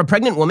for a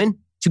pregnant woman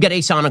to get a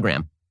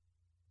sonogram.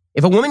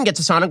 If a woman gets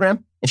a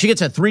sonogram and she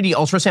gets a 3D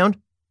ultrasound,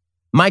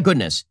 my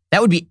goodness,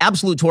 that would be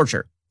absolute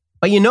torture.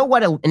 But you know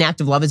what an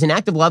act of love is? An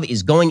act of love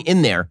is going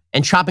in there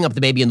and chopping up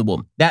the baby in the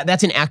womb.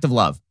 That's an act of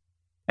love.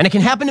 And it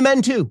can happen to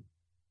men too.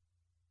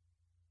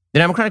 The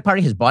Democratic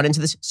Party has bought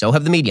into this, so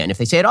have the media. And if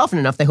they say it often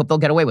enough, they hope they'll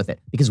get away with it.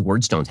 Because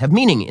words don't have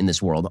meaning in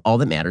this world. All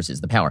that matters is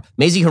the power.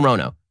 Mazie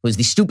Hirono, who is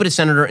the stupidest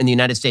senator in the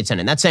United States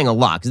Senate, and that's saying a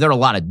lot, because there are a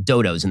lot of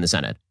dodos in the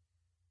Senate.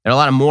 There are a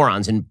lot of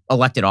morons in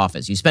elected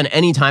office. You spend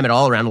any time at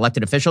all around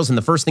elected officials, and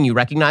the first thing you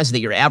recognize is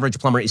that your average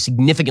plumber is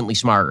significantly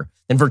smarter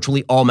than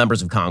virtually all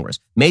members of Congress.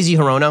 Mazie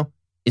Hirono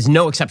is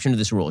no exception to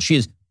this rule. She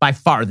is by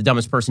far the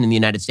dumbest person in the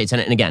United States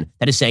Senate. And again,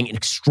 that is saying an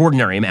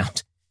extraordinary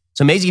amount.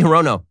 So Mazie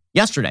Hirono,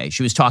 yesterday,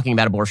 she was talking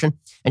about abortion,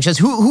 and she says,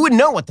 who would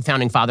know what the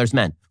founding fathers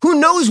meant? Who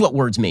knows what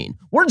words mean?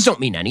 Words don't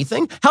mean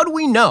anything. How do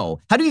we know?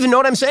 How do you even know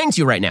what I'm saying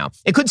to you right now?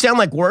 It could sound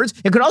like words.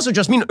 It could also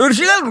just mean...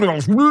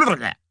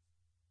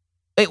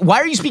 Why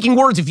are you speaking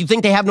words if you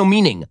think they have no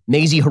meaning?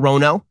 Mazie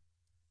Hirono.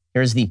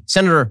 Here's the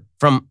senator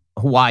from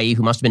Hawaii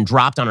who must have been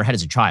dropped on her head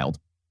as a child.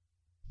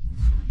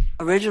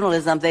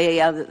 Originalism,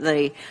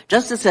 the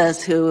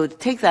justices who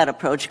take that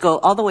approach go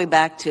all the way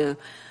back to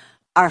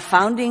our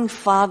founding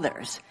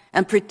fathers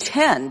and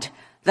pretend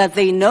that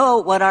they know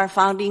what our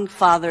founding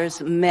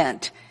fathers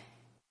meant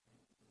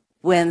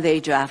when they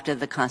drafted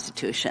the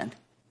Constitution.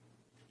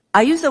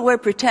 I use the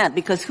word pretend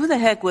because who the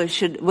heck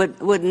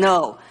would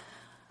know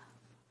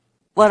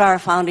what our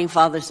founding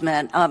fathers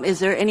meant? Is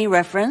there any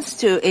reference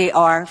to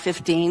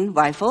AR-15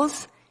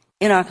 rifles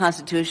in our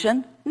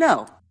Constitution?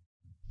 No.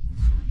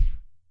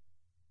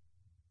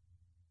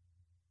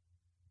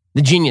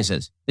 The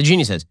geniuses.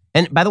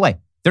 And by the way,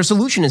 their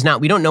solution is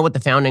not, we don't know what the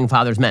founding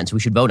fathers meant, so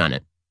we should vote on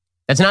it.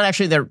 That's not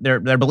actually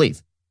their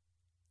belief.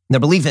 Their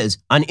belief is,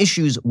 on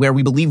issues where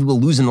we believe we will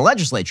lose in the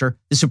legislature,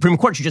 the Supreme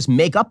Court should just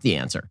make up the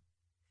answer.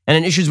 And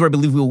on issues where we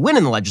believe we will win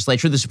in the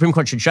legislature, the Supreme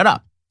Court should shut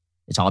up.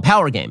 It's all a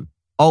power game,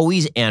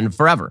 always and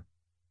forever.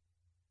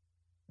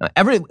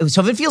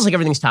 So if it feels like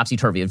everything's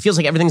topsy-turvy, it feels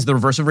like everything's the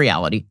reverse of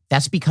reality,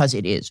 that's because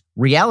it is.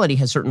 Reality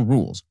has certain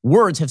rules.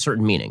 Words have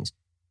certain meanings.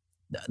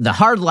 The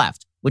hard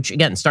left, which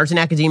again starts in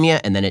academia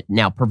and then it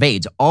now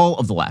pervades all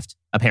of the left,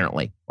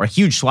 apparently, or a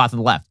huge swath of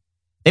the left.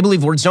 They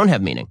believe words don't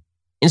have meaning.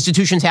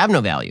 Institutions have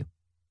no value.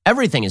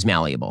 Everything is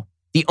malleable.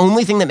 The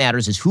only thing that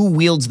matters is who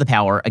wields the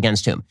power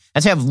against whom.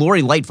 That's how I have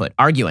Lori Lightfoot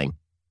arguing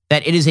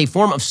that it is a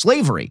form of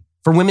slavery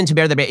for women to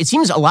bear their baby. It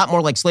seems a lot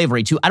more like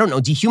slavery to,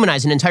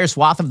 dehumanize an entire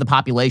swath of the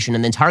population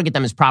and then target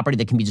them as property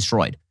that can be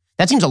destroyed.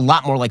 That seems a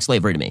lot more like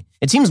slavery to me.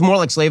 It seems more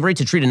like slavery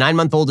to treat a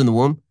 9-month-old in the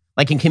womb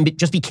like it can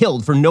just be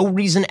killed for no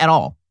reason at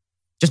all,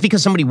 just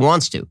because somebody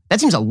wants to. That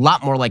seems a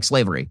lot more like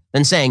slavery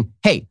than saying,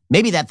 hey,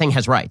 maybe that thing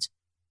has rights.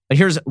 But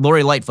here's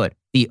Lori Lightfoot,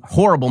 the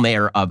horrible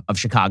mayor of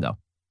Chicago.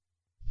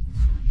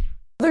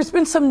 There's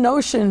been some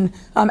notion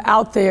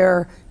out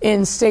there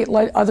in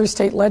other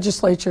state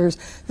legislatures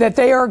that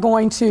they are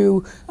going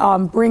to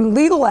bring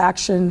legal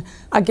action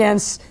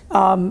against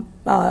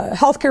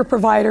healthcare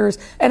providers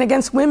and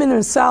against women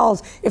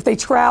themselves if they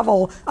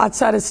travel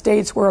outside of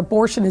states where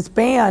abortion is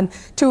banned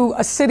to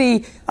a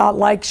city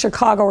like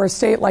Chicago or a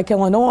state like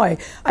Illinois.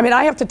 I mean,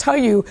 I have to tell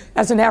you,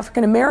 as an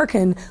African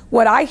American,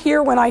 what I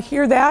hear when I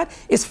hear that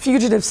is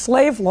fugitive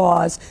slave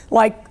laws,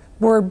 like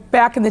were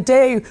back in the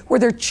day where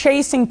they're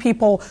chasing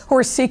people who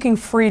are seeking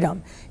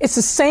freedom. It's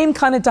the same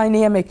kind of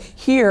dynamic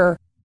here.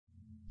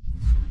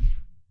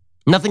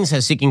 Nothing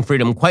says seeking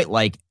freedom quite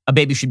like a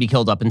baby should be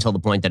killed up until the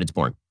point that it's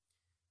born.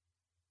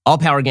 All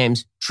power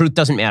games, truth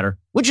doesn't matter,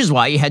 which is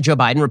why you had Joe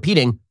Biden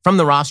repeating from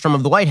the rostrum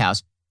of the White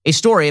House a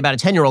story about a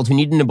 10-year-old who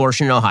needed an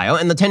abortion in Ohio,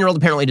 and the 10-year-old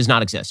apparently does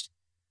not exist.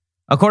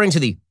 According to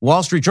the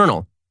Wall Street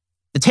Journal,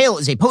 the tale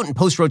is a potent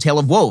post-road tale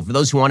of woe for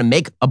those who want to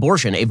make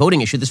abortion a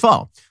voting issue this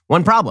fall.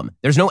 One problem,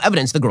 there's no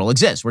evidence the girl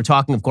exists. We're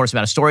talking, of course,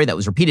 about a story that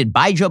was repeated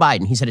by Joe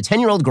Biden. He said a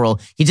 10-year-old girl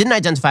he didn't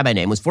identify by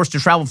name was forced to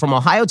travel from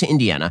Ohio to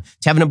Indiana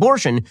to have an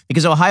abortion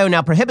because Ohio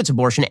now prohibits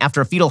abortion after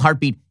a fetal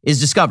heartbeat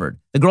is discovered.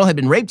 The girl had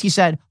been raped, he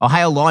said.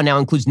 Ohio law now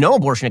includes no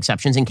abortion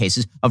exceptions in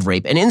cases of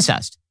rape and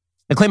incest.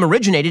 The claim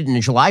originated in a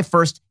July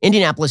 1st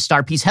Indianapolis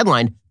Star-Piece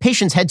headline,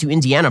 "Patients head to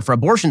Indiana for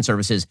abortion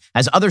services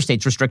as other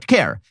states restrict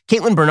care."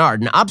 Caitlin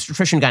Bernard, an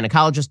obstetrician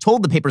gynecologist,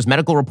 told the paper's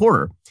medical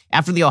reporter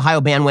after the Ohio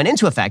ban went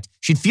into effect,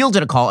 she'd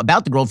fielded a call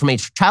about the girl from a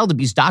child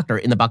abuse doctor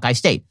in the Buckeye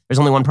State. There's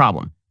only one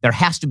problem. There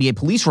has to be a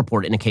police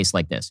report in a case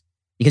like this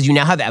because you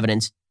now have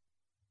evidence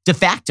de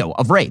facto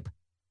of rape.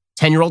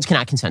 10-year-olds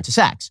cannot consent to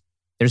sex.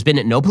 There's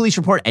been no police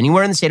report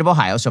anywhere in the state of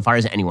Ohio so far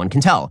as anyone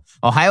can tell.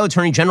 Ohio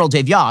Attorney General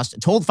Dave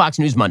Yost told Fox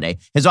News Monday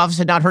his office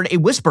had not heard a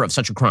whisper of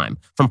such a crime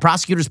from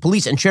prosecutors,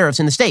 police, and sheriffs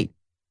in the state.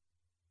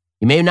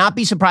 You may not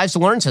be surprised to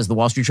learn, says the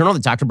Wall Street Journal,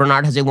 that Dr.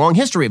 Bernard has a long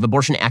history of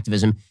abortion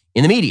activism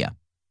in the media.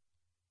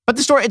 But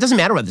the story, it doesn't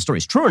matter whether the story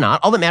is true or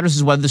not. All that matters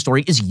is whether the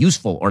story is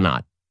useful or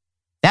not.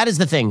 That is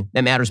the thing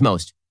that matters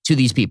most to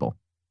these people.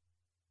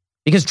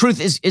 Because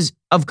truth is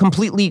of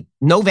completely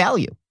no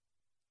value.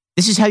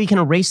 This is how you can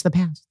erase the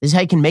past. This is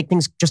how you can make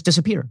things just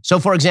disappear. So,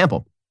 for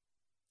example,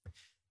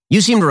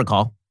 you seem to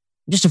recall,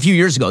 just a few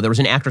years ago, there was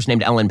an actress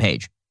named Ellen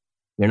Page.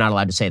 We're not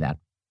allowed to say that.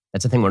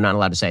 That's the thing we're not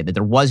allowed to say, that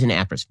there was an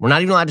actress. We're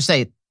not even allowed to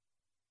say,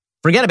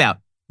 forget about,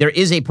 there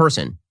is a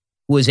person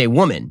who is a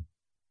woman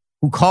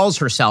who calls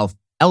herself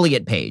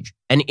Elliot Page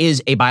and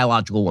is a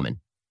biological woman.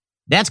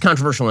 That's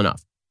controversial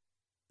enough.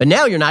 But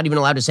now you're not even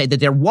allowed to say that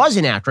there was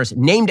an actress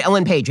named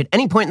Ellen Page at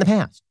any point in the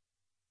past.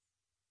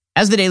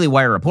 As the Daily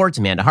Wire reports,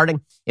 Amanda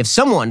Harding, if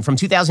someone from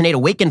 2008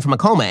 awakened from a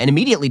coma and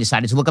immediately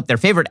decided to look up their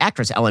favorite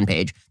actress, Ellen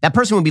Page, that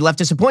person would be left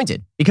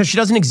disappointed because she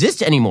doesn't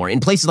exist anymore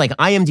in places like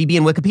IMDb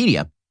and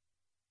Wikipedia.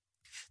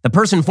 The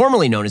person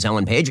formerly known as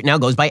Ellen Page now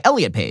goes by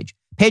Elliot Page.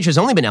 Page has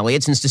only been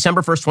Elliot since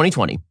December 1st,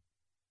 2020,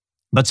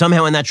 but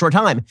somehow in that short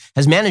time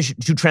has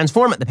managed to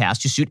transform the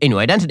past to suit a new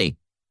identity.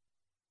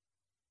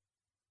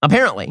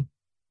 Apparently,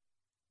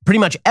 pretty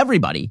much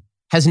everybody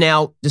has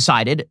now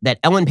decided that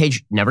Ellen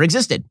Page never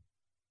existed.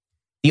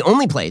 The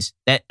only place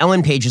that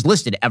Ellen Page is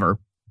listed ever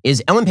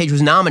is Ellen Page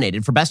was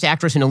nominated for Best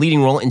Actress in a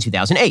Leading Role in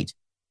 2008.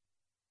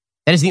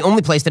 That is the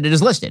only place that it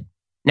is listed.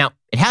 Now,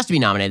 it has to be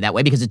nominated that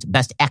way because it's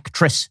Best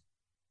Actress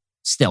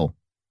still.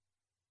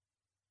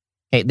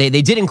 Okay,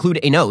 they did include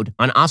a note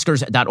on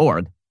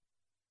Oscars.org,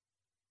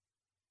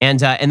 and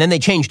then they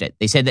changed it.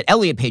 They said that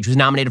Elliot Page was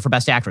nominated for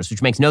Best Actress,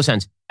 which makes no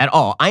sense at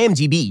all.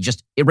 IMDb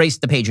just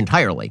erased the page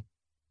entirely.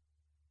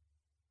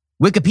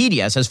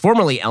 Wikipedia says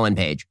formerly Ellen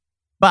Page,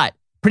 but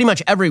pretty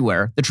much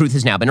everywhere, the truth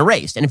has now been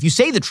erased. And if you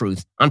say the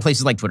truth on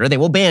places like Twitter, they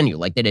will ban you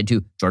like they did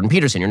to Jordan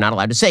Peterson. You're not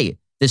allowed to say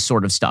this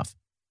sort of stuff.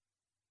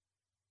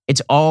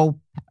 It's all,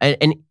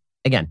 and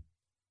again,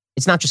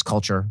 it's not just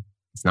culture.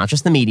 It's not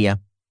just the media.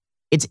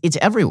 It's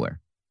everywhere.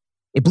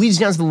 It bleeds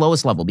down to the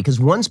lowest level because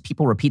once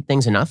people repeat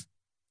things enough,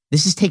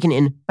 this is taken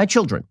in by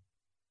children.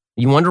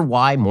 You wonder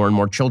why more and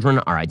more children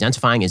are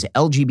identifying as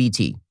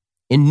LGBT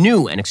in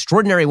new and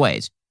extraordinary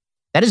ways.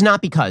 That is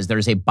not because there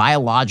is a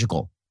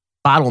biological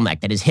bottleneck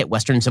that has hit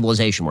Western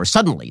civilization where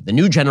suddenly the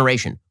new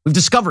generation, we've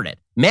discovered it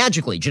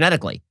magically,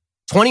 genetically,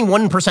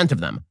 21% of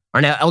them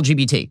are now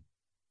LGBT.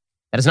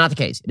 That is not the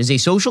case. It is a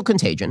social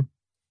contagion.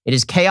 It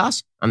is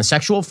chaos on the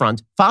sexual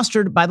front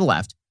fostered by the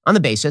left on the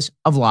basis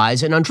of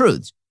lies and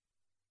untruths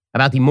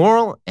about the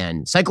moral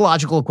and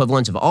psychological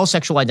equivalence of all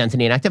sexual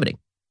identity and activity.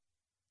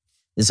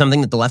 This is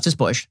something that the left has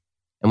pushed,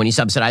 and when you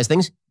subsidize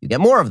things, you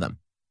get more of them.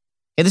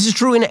 Okay, this is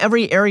true in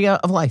every area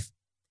of life.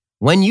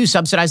 When you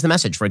subsidize the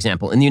message, for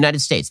example, in the United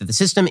States, that the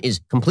system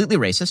is completely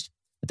racist,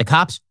 that the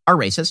cops are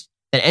racist,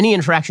 that any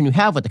interaction you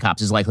have with the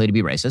cops is likely to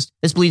be racist,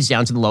 this bleeds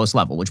down to the lowest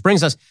level, which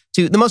brings us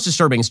to the most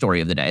disturbing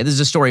story of the day. This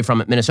is a story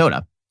from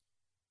Minnesota.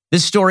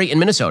 This story in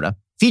Minnesota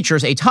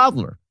features a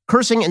toddler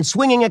cursing and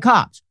swinging at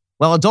cops,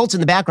 while adults in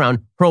the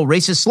background hurl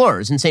racist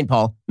slurs in St.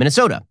 Paul,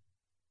 Minnesota.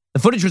 The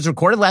footage was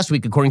recorded last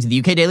week, according to the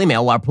UK Daily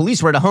Mail, while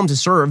police were at a home to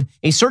serve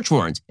a search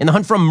warrant in the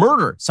hunt for a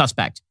murder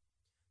suspect.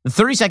 The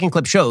 30-second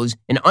clip shows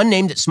an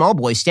unnamed small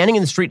boy standing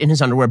in the street in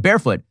his underwear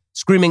barefoot,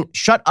 screaming,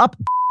 "Shut up,"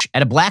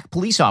 at a black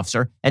police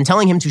officer and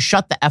telling him to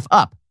shut the F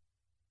up.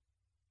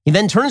 He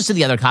then turns to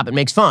the other cop and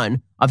makes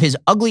fun of his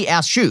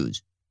ugly-ass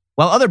shoes,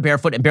 while other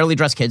barefoot and barely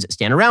dressed kids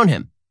stand around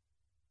him.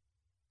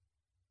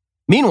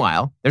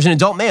 Meanwhile, there's an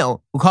adult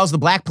male who calls the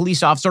black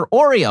police officer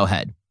Oreo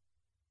head.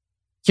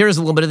 Here's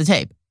a little bit of the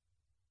tape.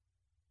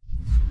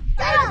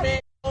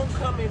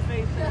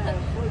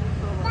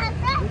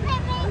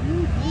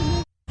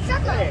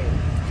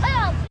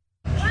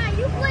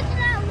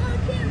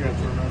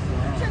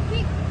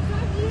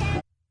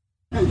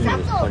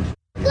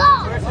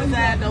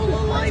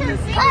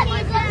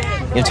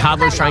 You have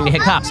toddlers trying to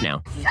hit cops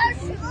now.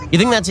 You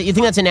think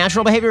that's a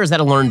natural behavior or is that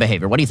a learned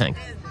behavior? What do you think?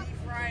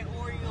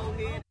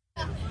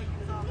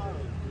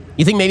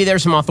 You think maybe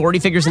there's some authority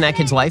figures in that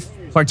kid's life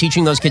who are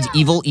teaching those kids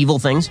evil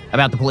things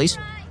about the police?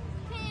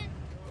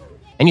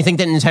 And you think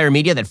that an entire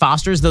media that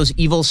fosters those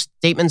evil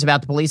statements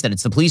about the police, that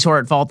it's the police who are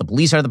at fault, the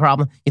police are the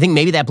problem, you think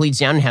maybe that bleeds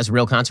down and has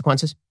real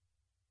consequences?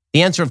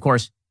 The answer, of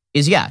course,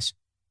 is yes.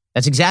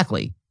 That's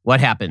exactly what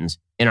happens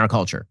in our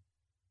culture.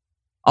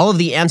 All of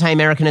the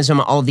anti-Americanism,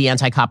 all of the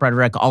anti-cop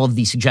rhetoric, all of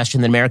the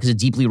suggestion that America is a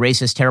deeply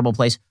racist, terrible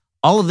place,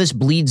 all of this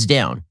bleeds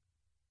down.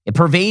 It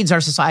pervades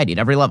our society at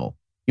every level.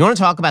 You want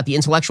to talk about the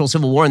intellectual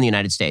civil war in the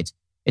United States?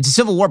 It's a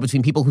civil war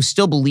between people who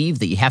still believe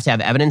that you have to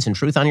have evidence and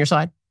truth on your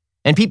side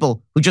and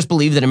people who just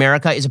believe that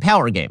America is a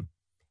power game.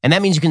 And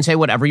that means you can say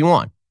whatever you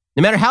want,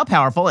 no matter how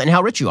powerful and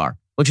how rich you are,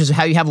 which is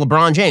how you have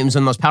LeBron James,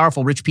 one of the most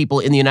powerful rich people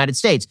in the United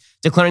States,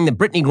 declaring that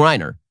Brittany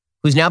Griner,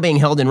 who's now being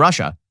held in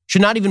Russia,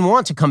 should not even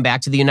want to come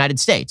back to the United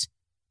States.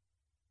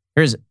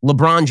 Here's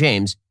LeBron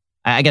James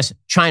I guess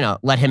China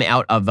let him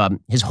out of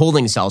his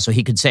holding cell so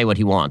he could say what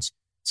he wants,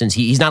 since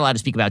he's not allowed to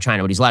speak about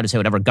China, but he's allowed to say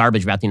whatever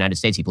garbage about the United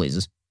States he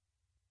pleases.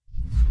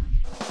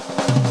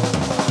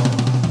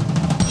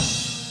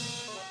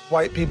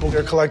 White people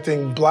are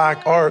collecting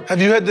black art.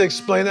 Have you had to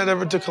explain that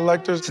ever to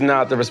collectors? It's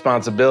not the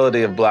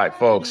responsibility of black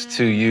folks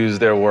to use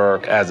their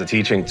work as a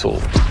teaching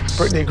tool.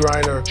 Brittany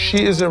Griner,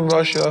 she is in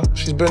Russia.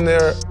 She's been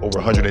there over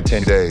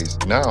 110 days.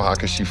 Now, how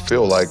can she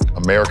feel like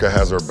America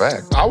has her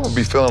back? I would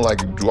be feeling like,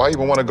 do I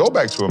even want to go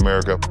back to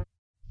America?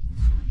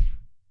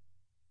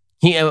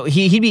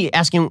 He'd be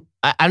asking,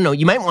 I don't know,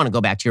 you might want to go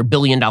back to your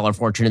billion-dollar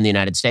fortune in the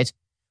United States.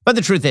 But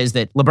the truth is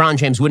that LeBron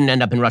James wouldn't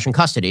end up in Russian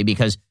custody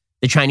because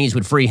the Chinese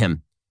would free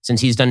him,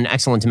 since he's done an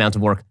excellent amount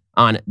of work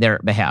on their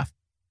behalf.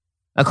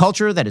 A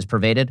culture that is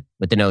pervaded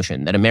with the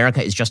notion that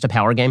America is just a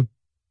power game,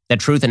 that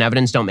truth and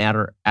evidence don't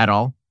matter at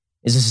all,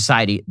 is a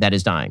society that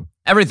is dying.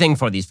 Everything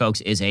for these folks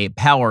is a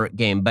power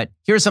game, but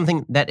here's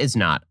something that is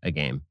not a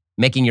game: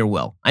 making your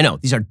will. I know,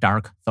 these are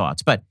dark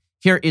thoughts, but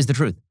here is the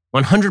truth.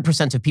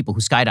 100% of people who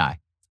skydive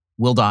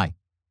will die.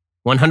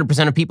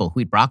 100% of people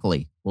who eat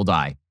broccoli will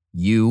die.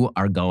 You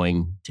are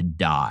going to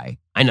die.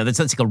 I know that's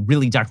like a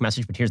really dark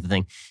message, but here's the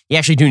thing. You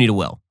actually do need a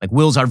will. Like,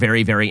 wills are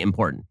very, very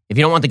important. If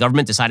you don't want the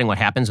government deciding what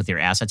happens with your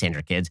assets and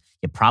your kids,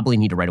 you probably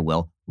need to write a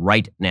will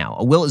right now.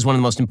 A will is one of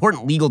the most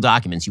important legal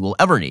documents you will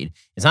ever need.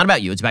 It's not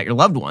about you. It's about your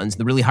loved ones,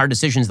 the really hard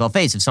decisions they'll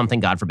face if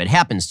something, God forbid,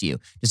 happens to you.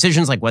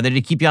 Decisions like whether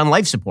to keep you on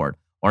life support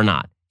or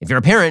not. If you're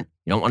a parent,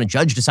 you don't want a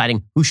judge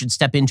deciding who should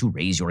step in to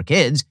raise your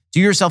kids. Do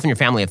yourself and your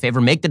family a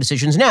favor. Make the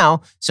decisions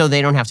now so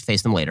they don't have to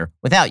face them later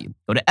without you.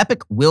 Go to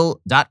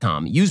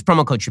epicwill.com. Use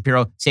promo code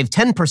Shapiro. Save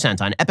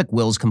 10% on Epic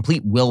Will's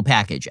complete will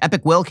package.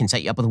 Epic Will can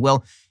set you up with a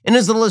will in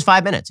as little as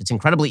 5 minutes. It's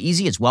incredibly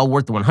easy. It's well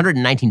worth the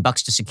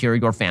 $119 to secure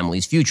your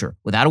family's future.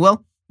 Without a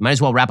will, you might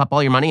as well wrap up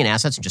all your money and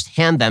assets and just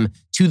hand them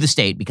to the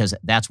state, because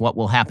that's what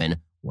will happen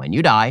when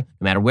you die.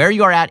 No matter where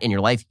you are at in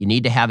your life, you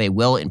need to have a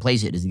will in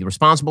place. It is the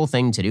responsible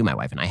thing to do. My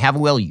wife and I have a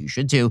will. You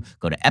should too.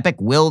 Go to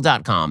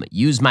epicwill.com.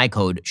 Use my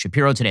code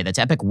Shapiro today. That's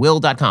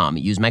epicwill.com.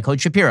 Use my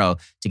code Shapiro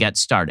to get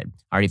started.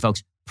 Alrighty,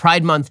 folks.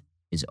 Pride Month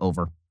is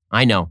over.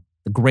 I know.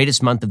 The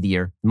greatest month of the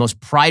year, the most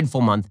prideful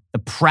month, the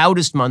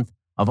proudest month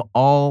of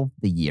all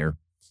the year.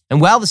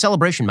 And while the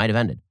celebration might have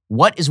ended,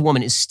 What Is a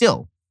Woman is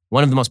still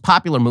one of the most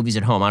popular movies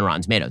at home on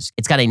Rotten Tomatoes.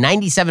 It's got a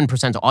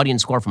 97%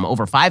 audience score from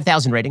over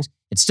 5,000 ratings.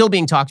 It's still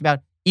being talked about,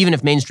 even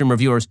if mainstream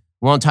reviewers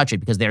won't touch it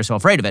because they're so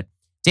afraid of it.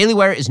 Daily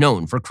Wire is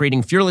known for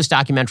creating fearless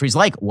documentaries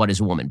like What Is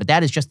a Woman, but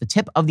that is just the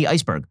tip of the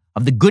iceberg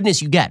of the goodness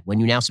you get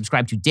when you now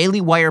subscribe to Daily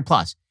Wire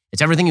Plus.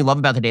 It's everything you love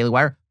about the Daily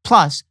Wire,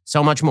 plus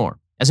so much more.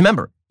 As a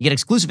member, you get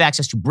exclusive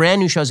access to brand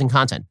new shows and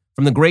content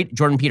from the great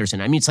Jordan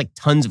Peterson. I mean, it's like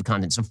tons of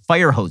content. It's a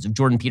fire hose of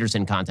Jordan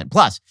Peterson content,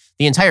 plus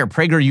the entire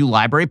PragerU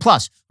library,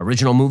 plus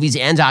original movies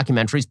and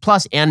documentaries,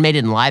 plus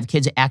animated and live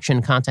kids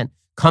action content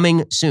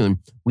coming soon.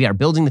 We are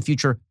building the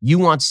future you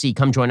want to see.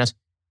 Come join us.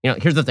 You know,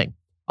 here's the thing.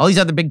 All these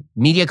other big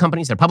media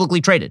companies, they're publicly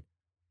traded.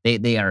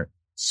 They are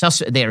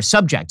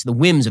subject to the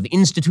whims of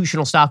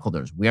institutional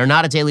stockholders. We are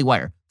not a Daily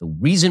Wire. The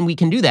reason we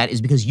can do that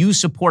is because you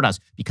support us,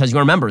 because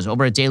you're members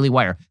over at Daily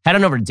Wire. Head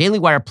on over to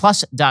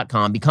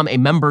dailywireplus.com. Become a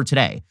member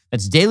today.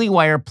 That's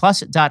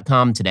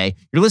dailywireplus.com today.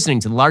 You're listening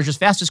to the largest,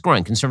 fastest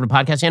growing conservative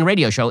podcast and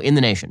radio show in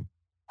the nation.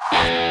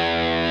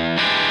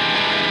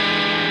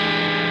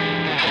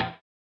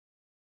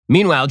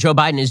 Meanwhile, Joe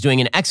Biden is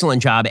doing an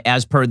excellent job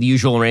as per the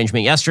usual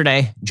arrangement.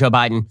 Yesterday, Joe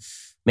Biden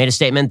made a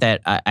statement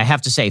that I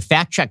have to say,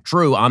 fact check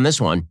true on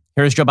this one.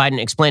 Here's Joe Biden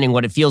explaining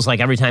what it feels like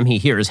every time he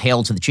hears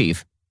 "Hail to the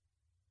Chief."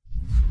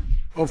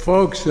 Well,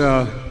 folks, you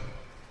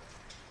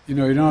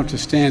don't have to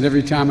stand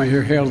every time I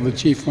hear "Hail to the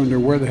Chief," wonder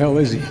where the hell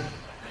is he?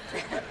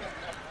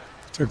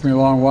 Took me a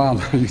long while.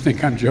 You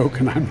think I'm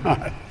joking? I'm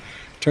not.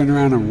 Turn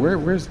around and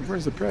where's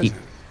the president?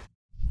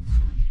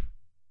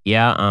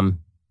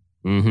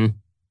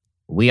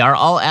 We are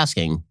all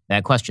asking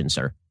that question,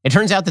 sir. It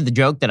turns out that the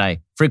joke that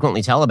I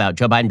frequently tell about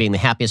Joe Biden being the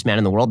happiest man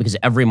in the world because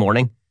every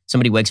morning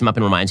somebody wakes him up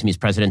and reminds him he's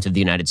president of the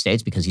United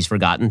States because he's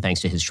forgotten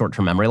thanks to his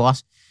short-term memory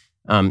loss.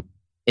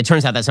 It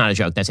turns out that's not a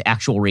joke. That's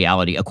actual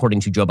reality,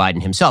 according to Joe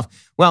Biden himself.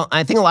 Well,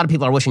 I think a lot of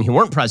people are wishing he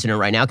weren't president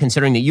right now,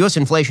 considering that U.S.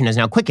 inflation has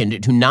now quickened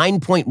to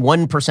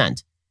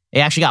 9.1%. It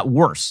actually got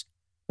worse.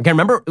 Okay,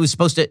 remember, it was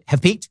supposed to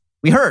have peaked?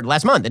 We heard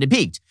last month that it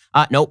peaked.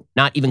 Nope,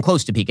 not even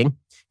close to peaking.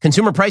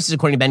 Consumer prices,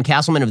 according to Ben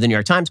Castleman of the New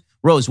York Times,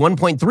 rose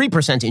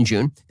 1.3% in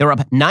June. They were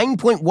up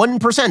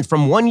 9.1%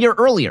 from 1 year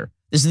earlier.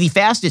 This is the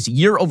fastest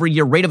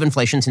year-over-year rate of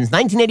inflation since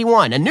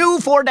 1981, a new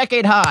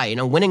 4-decade high,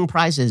 winning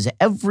prizes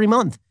every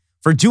month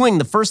for doing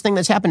the first thing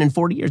that's happened in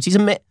 40 years.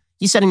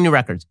 He's setting new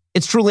records.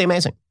 It's truly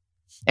amazing.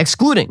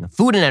 Excluding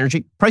food and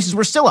energy, prices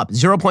were still up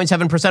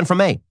 0.7% from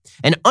May.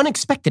 An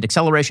unexpected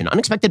acceleration.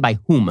 Unexpected by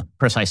whom,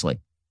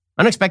 precisely?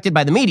 Unexpected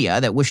by the media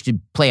that wish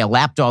to play a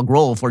lapdog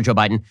role for Joe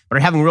Biden, but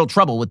are having real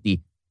trouble with the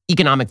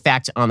economic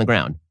facts on the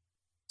ground.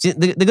 See,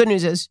 the good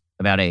news is,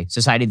 about a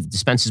society that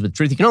dispenses with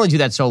truth, you can only do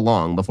that so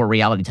long before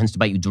reality tends to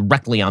bite you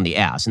directly on the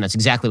ass, and that's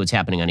exactly what's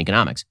happening on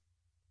economics.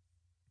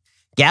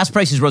 Gas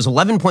prices rose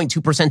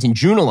 11.2% in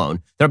June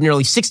alone. They're up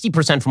nearly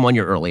 60% from 1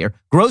 year earlier.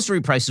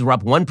 Grocery prices were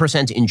up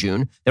 1% in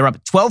June. They're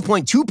up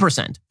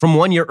 12.2% from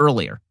 1 year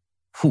earlier.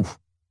 Whew.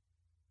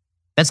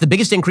 That's the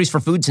biggest increase for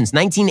food since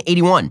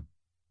 1981.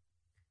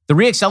 The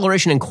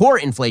reacceleration in core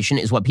inflation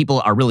is what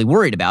people are really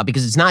worried about,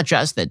 because it's not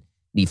just that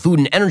the food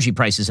and energy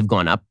prices have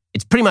gone up.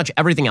 It's pretty much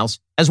everything else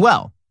as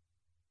well.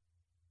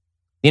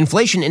 The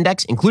inflation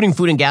index, including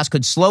food and gas,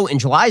 could slow in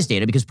July's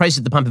data because prices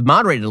at the pump have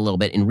moderated a little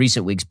bit in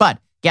recent weeks, but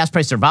gas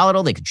prices are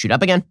volatile. They could shoot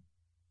up again.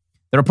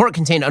 The report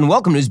contained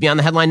unwelcome news beyond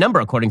the headline number,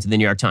 according to the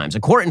New York Times. A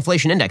core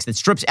inflation index that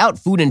strips out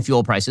food and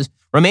fuel prices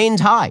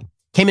remained high,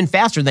 came in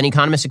faster than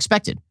economists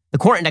expected. The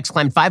core index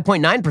climbed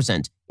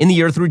 5.9% in the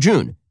year through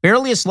June,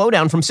 barely a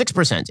slowdown from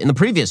 6% in the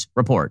previous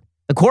report.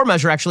 The core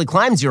measure actually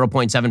climbed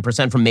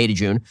 0.7% from May to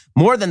June,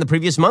 more than the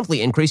previous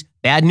monthly increase.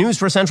 Bad news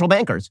for central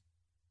bankers.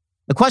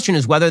 The question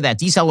is whether that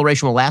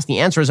deceleration will last. The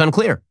answer is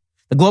unclear.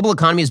 The global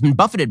economy has been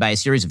buffeted by a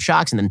series of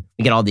shocks, and then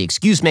we get all the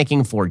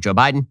excuse-making for Joe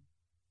Biden.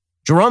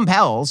 Jerome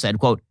Powell said,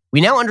 quote,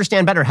 "We now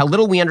understand better how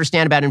little we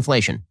understand about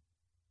inflation.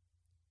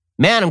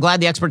 Man, I'm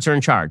glad the experts are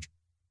in charge.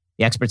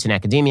 The experts in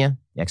academia,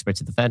 the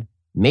experts at the Fed.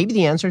 Maybe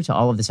the answer to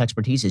all of this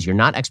expertise is you're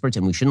not experts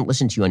and we shouldn't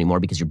listen to you anymore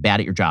because you're bad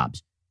at your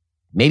jobs.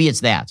 Maybe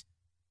it's that."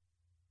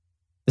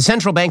 The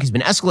central bank has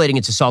been escalating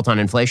its assault on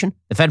inflation.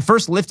 The Fed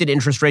first lifted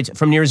interest rates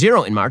from near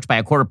zero in March by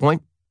a quarter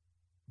point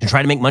to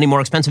try to make money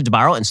more expensive to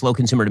borrow and slow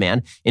consumer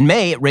demand. In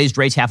May, it raised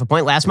rates half a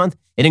point. Last month,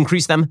 it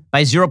increased them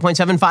by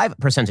 0.75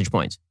 percentage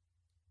points.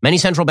 Many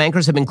central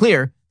bankers have been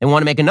clear they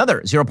want to make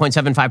another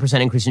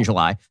 0.75% increase in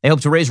July. They hope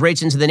to raise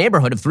rates into the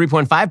neighborhood of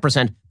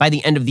 3.5% by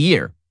the end of the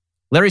year.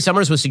 Larry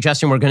Summers was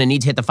suggesting we're going to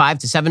need to hit the 5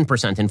 to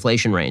 7%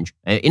 inflation range,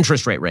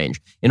 interest rate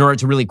range, in order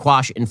to really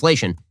quash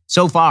inflation.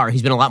 So far,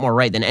 he's been a lot more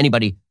right than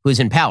anybody who is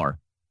in power.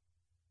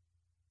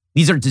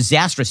 These are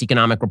disastrous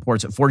economic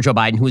reports for Joe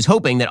Biden, who was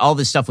hoping that all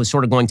this stuff was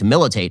sort of going to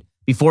militate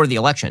before the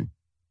election.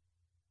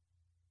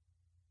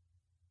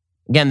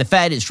 Again, the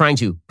Fed is trying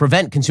to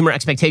prevent consumer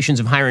expectations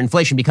of higher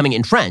inflation becoming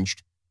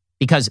entrenched,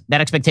 because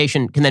that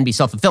expectation can then be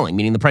self-fulfilling,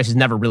 meaning the prices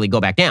never really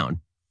go back down.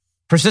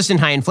 Persistent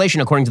high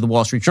inflation, according to the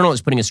Wall Street Journal,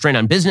 is putting a strain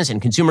on business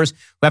and consumers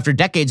who, after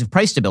decades of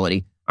price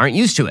stability, aren't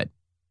used to it.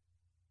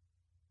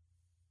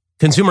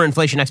 Consumer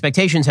inflation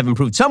expectations have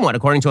improved somewhat,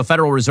 according to a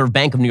Federal Reserve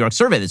Bank of New York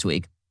survey this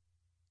week.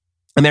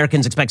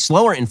 Americans expect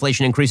slower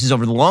inflation increases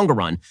over the longer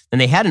run than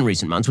they had in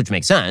recent months, which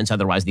makes sense.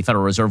 Otherwise, the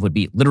Federal Reserve would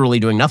be literally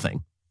doing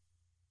nothing.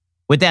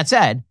 With that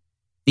said,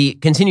 the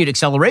continued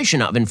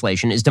acceleration of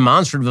inflation is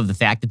demonstrative of the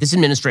fact that this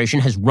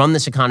administration has run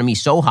this economy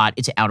so hot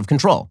it's out of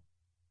control.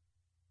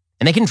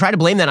 And they can try to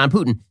blame that on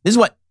Putin. This is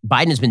what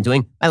Biden has been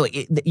doing. By the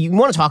way, you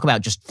want to talk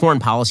about just foreign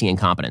policy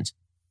incompetence.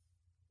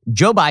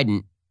 Joe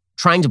Biden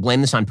trying to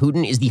blame this on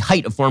Putin is the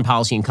height of foreign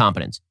policy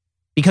incompetence.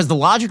 Because the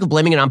logic of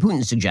blaming it on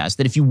Putin suggests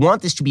that if you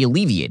want this to be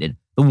alleviated,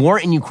 the war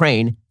in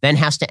Ukraine then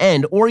has to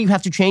end, or you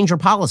have to change your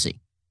policy.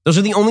 Those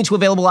are the only two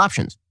available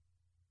options.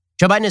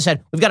 Joe Biden has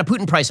said, we've got a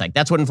Putin price hike.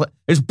 That's what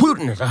there's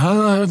Putin,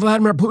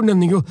 Vladimir Putin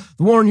and the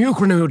war in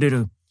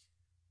Ukraine.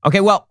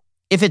 Okay, well,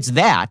 if it's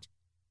that,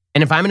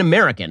 and if I'm an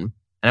American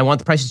and I want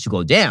the prices to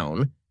go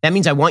down, that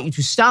means I want you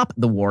to stop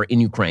the war in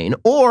Ukraine,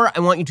 or I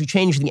want you to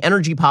change the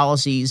energy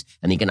policies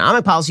and the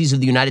economic policies of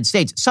the United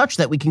States such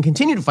that we can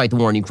continue to fight the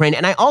war in Ukraine.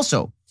 And I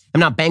also am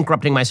not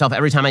bankrupting myself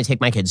every time I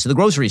take my kids to the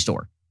grocery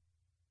store.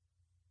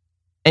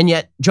 And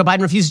yet, Joe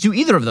Biden refuses to do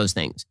either of those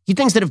things. He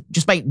thinks that if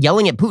just by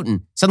yelling at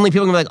Putin, suddenly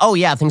people are going to be like, oh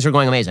yeah, things are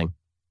going amazing.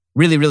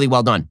 Really, really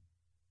well done.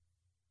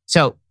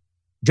 So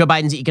Joe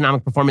Biden's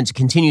economic performance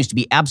continues to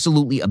be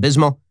absolutely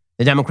abysmal.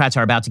 The Democrats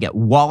are about to get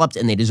walloped,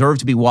 and they deserve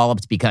to be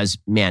walloped because,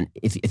 man,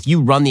 if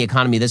you run the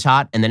economy this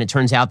hot and then it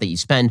turns out that you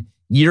spend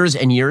years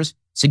and years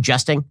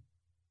suggesting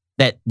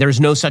that there's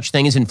no such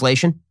thing as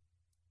inflation,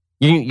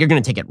 you're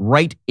going to take it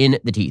right in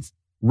the teeth.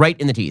 Right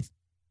in the teeth.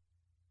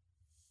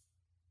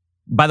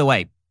 By the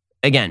way,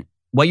 again,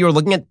 what you're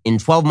looking at in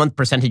 12-month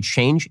percentage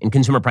change in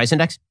consumer price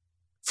index,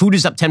 food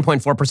is up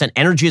 10.4%,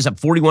 energy is up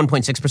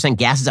 41.6%,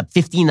 gas is up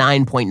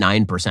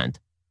 59.9%.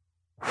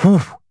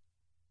 Whew.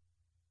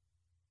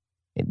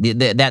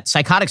 That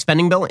psychotic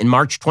spending bill in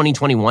March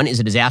 2021 is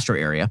a disaster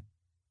area.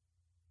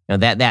 Now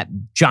that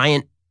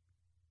giant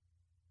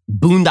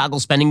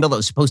boondoggle spending bill that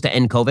was supposed to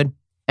end COVID.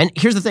 And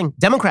here's the thing,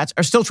 Democrats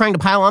are still trying to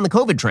pile on the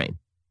COVID train.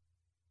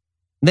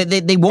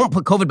 They won't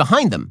put COVID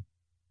behind them.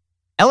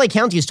 LA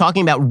County is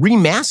talking about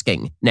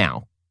remasking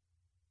now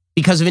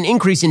because of an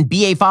increase in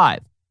BA5,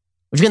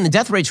 which again, the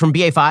death rates from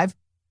BA5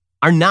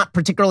 are not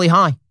particularly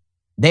high.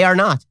 They are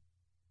not.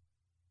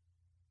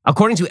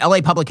 According to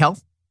LA Public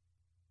Health,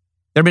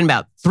 there have been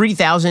about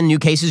 3,000 new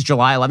cases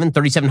July 11,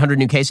 3,700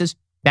 new cases,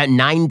 about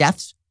 9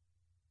 deaths.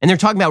 And they're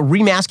talking about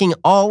remasking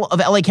all of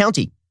LA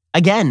County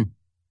again.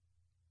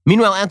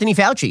 Meanwhile, Anthony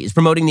Fauci is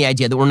promoting the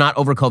idea that we're not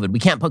over COVID. We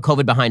can't put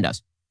COVID behind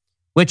us,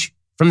 which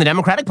from the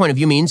Democratic point of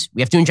view means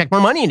we have to inject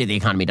more money into the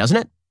economy, doesn't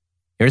it?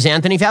 Here's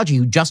Anthony Fauci,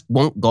 who just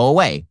won't go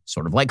away,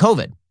 sort of like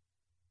COVID.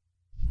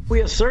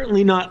 We are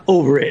certainly not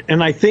over it.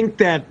 And I think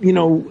that,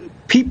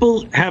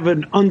 people have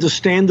an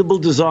understandable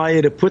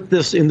desire to put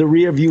this in the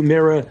rearview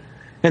mirror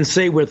and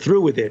say we're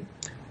through with it.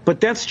 But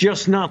that's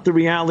just not the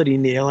reality,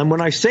 Neil. And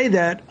when I say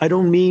that, I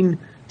don't mean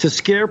to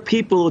scare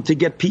people or to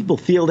get people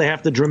feel they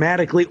have to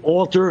dramatically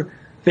alter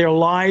their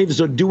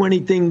lives or do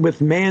anything with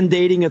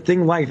mandating a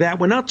thing like that.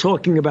 We're not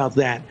talking about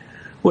that.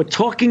 We're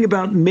talking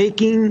about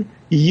making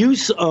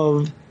use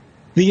of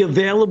the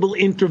available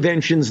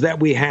interventions that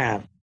we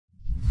have.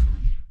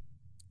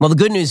 Well, the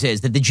good news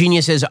is that the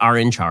geniuses are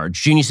in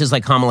charge. Geniuses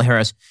like Kamala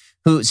Harris,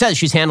 who says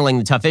she's handling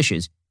the tough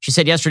issues. She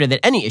said yesterday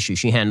that any issue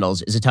she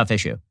handles is a tough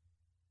issue.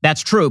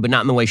 That's true, but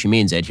not in the way she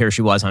means it. Here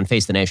she was on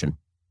Face the Nation.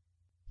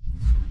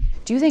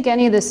 Do you think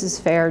any of this is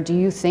fair? Do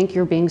you think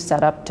you're being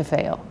set up to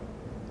fail?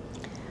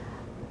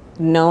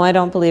 No, I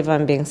don't believe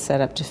I'm being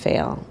set up to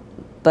fail.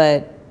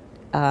 But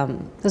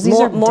because these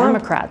are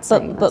Democrats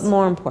saying but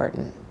more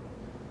important,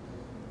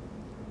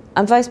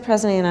 I'm Vice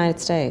President of the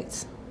United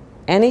States.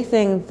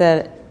 Anything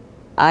that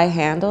I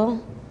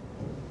handle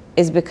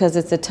is because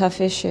it's a tough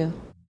issue.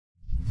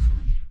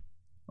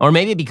 Or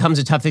maybe it becomes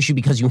a tough issue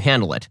because you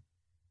handle it.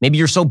 Maybe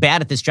you're so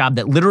bad at this job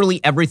that literally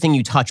everything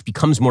you touch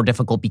becomes more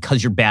difficult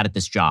because you're bad at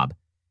this job.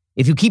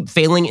 If you keep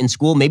failing in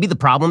school, maybe the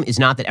problem is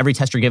not that every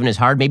test you're given is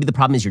hard. Maybe the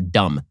problem is you're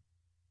dumb.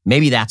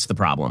 Maybe that's the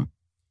problem.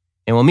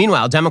 And well,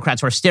 meanwhile,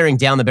 Democrats are staring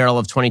down the barrel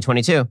of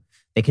 2022.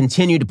 They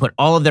continue to put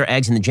all of their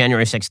eggs in the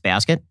January 6th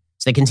basket.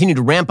 So they continue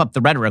to ramp up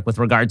the rhetoric with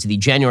regard to the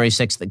January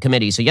 6th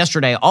committee. So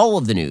yesterday, all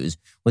of the news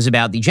was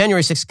about the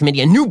January 6th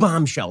committee and new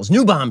bombshells.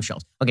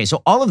 Okay,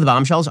 so all of the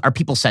bombshells are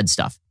people said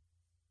stuff.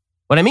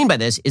 What I mean by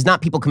this is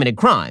not people committed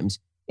crimes.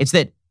 It's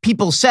that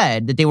people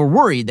said that they were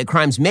worried that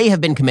crimes may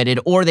have been committed,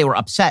 or they were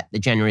upset that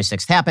January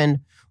 6th happened,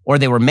 or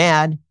they were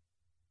mad,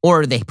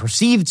 or they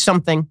perceived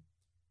something.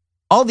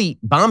 All the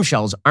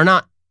bombshells are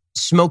not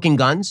smoking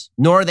guns,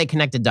 nor are they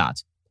connected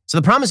dots. So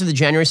the promise of the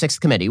January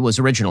 6th committee was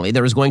originally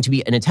there was going to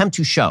be an attempt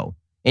to show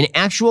an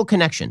actual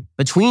connection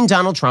between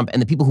Donald Trump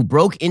and the people who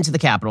broke into the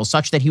Capitol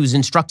such that he was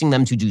instructing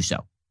them to do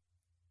so,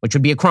 which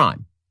would be a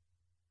crime.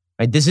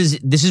 Right? This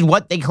is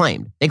what they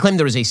claimed. They claimed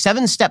there was a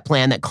 7-step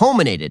plan that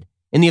culminated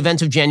in the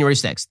events of January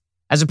 6th,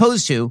 as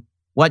opposed to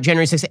what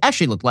January 6th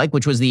actually looked like,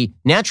 which was the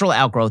natural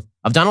outgrowth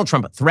of Donald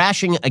Trump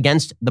thrashing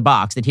against the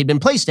box that he had been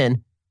placed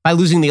in by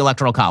losing the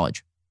Electoral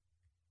College.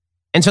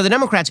 And so the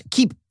Democrats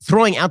keep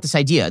throwing out this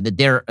idea that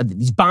there are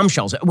these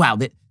bombshells. Wow,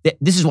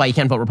 this is why you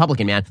can't vote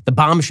Republican, man. The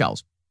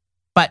bombshells.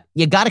 But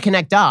you got to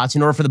connect dots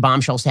in order for the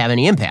bombshells to have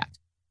any impact.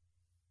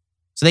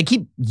 So they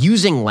keep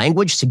using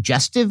language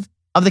suggestive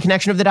of the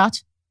connection of the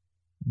dots,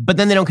 but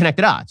then they don't connect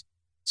the dots.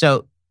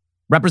 So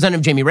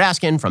Representative Jamie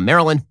Raskin from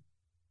Maryland,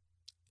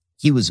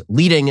 he was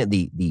leading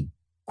the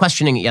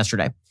questioning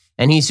yesterday,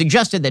 and he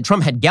suggested that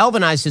Trump had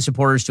galvanized his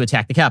supporters to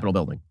attack the Capitol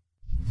building.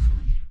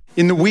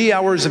 In the wee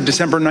hours of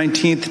December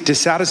 19th,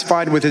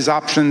 dissatisfied with his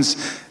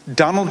options,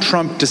 Donald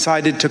Trump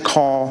decided to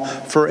call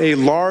for a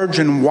large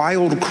and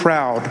wild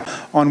crowd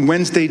on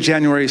Wednesday,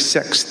 January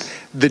 6th,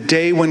 the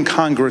day when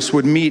Congress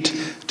would meet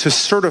to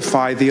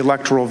certify the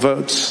electoral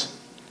votes.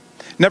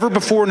 Never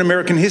before in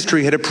American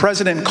history had a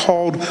president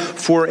called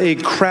for a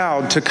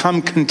crowd to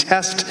come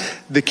contest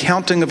the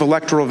counting of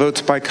electoral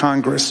votes by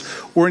Congress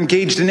or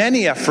engaged in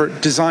any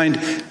effort designed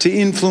to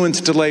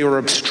influence, delay, or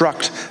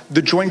obstruct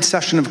the joint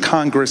session of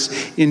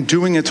Congress in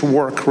doing its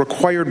work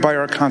required by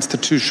our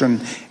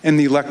Constitution and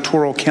the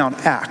Electoral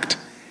Count Act.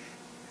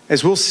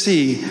 As we'll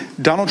see,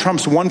 Donald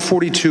Trump's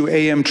 1:42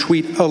 a.m.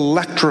 tweet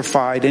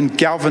electrified and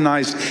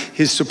galvanized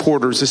his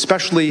supporters,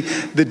 especially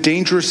the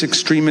dangerous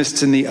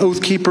extremists in the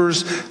Oath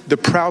Keepers, the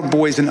Proud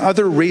Boys, and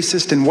other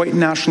racist and white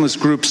nationalist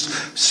groups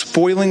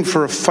spoiling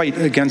for a fight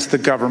against the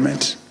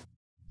government.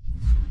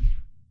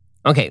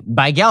 Okay,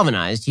 by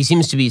galvanized, he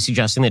seems to be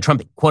suggesting that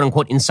Trump, quote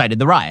unquote, incited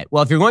the riot.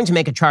 Well, if you're going to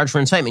make a charge for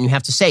incitement, you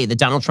have to say that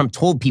Donald Trump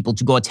told people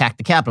to go attack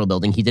the Capitol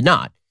building. He did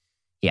not.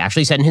 He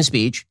actually said in his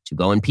speech to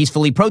go and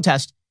peacefully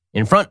protest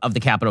in front of the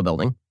Capitol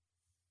building,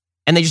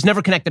 and they just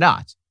never connect the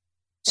dots.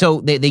 So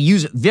they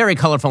use very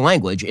colorful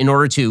language in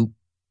order to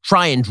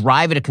try and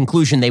drive at a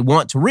conclusion they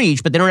want to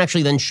reach, but they don't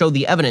actually then show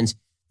the evidence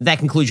that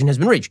conclusion has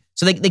been reached.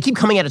 So they keep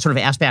coming at it sort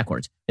of ass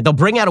backwards. They'll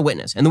bring out a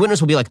witness, and the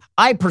witness will be like,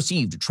 I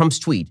perceived Trump's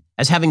tweet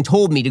as having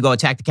told me to go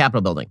attack the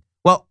Capitol building.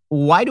 Well,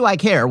 why do I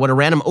care what a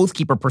random Oath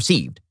Keeper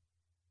perceived?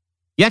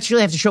 You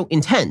actually have to show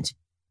intent.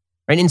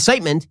 Right?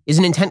 Incitement is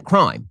an intent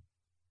crime.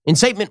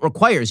 Incitement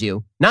requires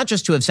you not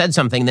just to have said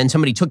something, then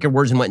somebody took your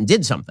words and went and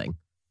did something.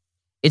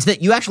 It's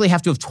that you actually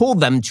have to have told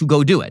them to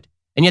go do it.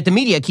 And yet the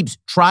media keeps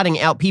trotting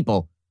out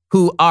people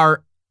who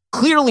are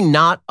clearly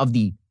not of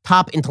the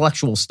top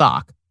intellectual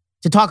stock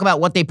to talk about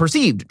what they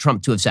perceived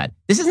Trump to have said.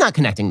 This is not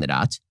connecting the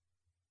dots.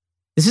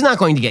 This is not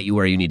going to get you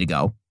where you need to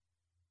go.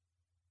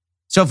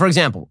 So, for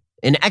example,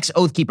 an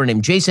ex-Oath Keeper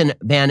named Jason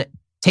Van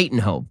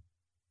Tatenhove,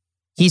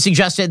 he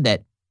suggested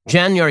that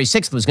January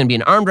 6th was going to be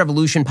an armed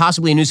revolution,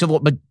 possibly a new civil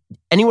war. But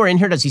anywhere in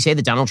here does he say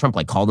that Donald Trump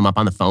called him up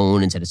on the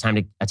phone and said it's time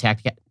to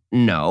attack?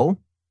 No.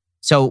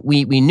 So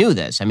we knew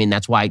this. I mean,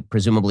 that's why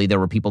presumably there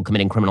were people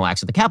committing criminal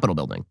acts at the Capitol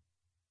building.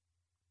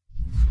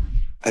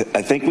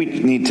 I think we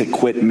need to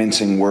quit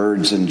mincing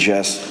words and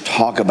just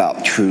talk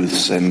about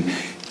truths. And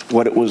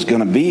what it was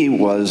going to be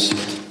was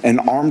an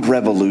armed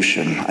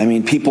revolution. I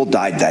mean, people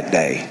died that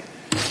day.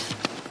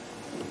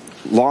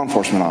 Law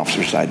enforcement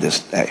officers died this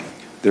day.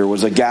 There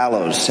was a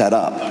gallows set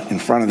up in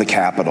front of the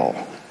Capitol.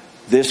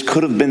 This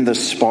could have been the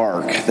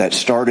spark that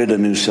started a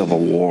new civil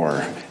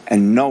war,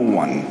 and no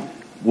one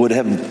would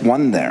have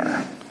won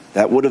there.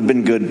 That would have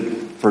been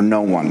good for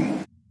no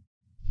one.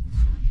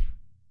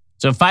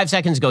 So 5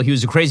 seconds ago, he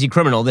was a crazy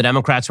criminal the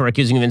Democrats were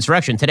accusing of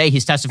insurrection. Today,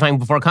 he's testifying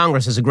before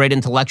Congress as a great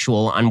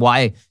intellectual on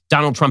why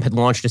Donald Trump had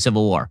launched a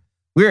civil war.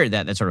 Weird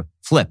that sort of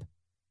flip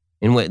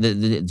in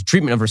the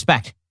treatment of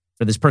respect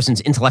for this person's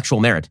intellectual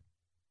merit.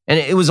 And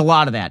it was a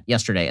lot of that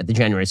yesterday at the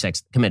January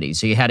 6th committee.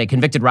 So you had a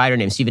convicted rioter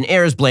named Stephen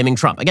Ayers blaming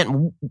Trump.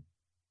 Again,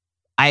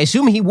 I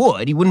assume he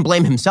would. He wouldn't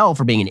blame himself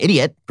for being an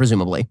idiot,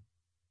 presumably.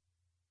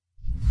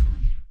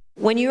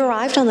 When you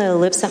arrived on the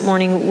ellipse that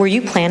morning, were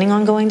you planning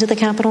on going to the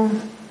Capitol?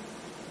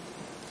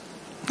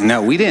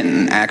 No, we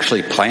didn't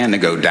actually plan to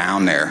go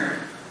down there.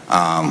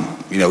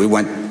 We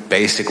went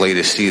basically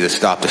to see the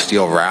Stop the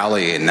Steal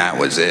rally, and that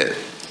was it.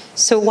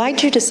 So why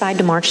did you decide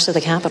to march to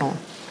the Capitol?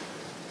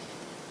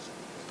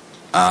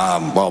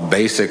 Well,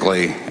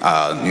 basically,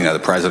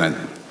 the president,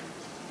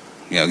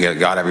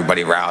 got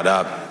everybody riled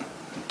up,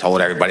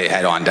 told everybody to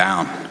head on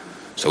down.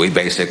 So we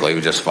basically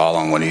were just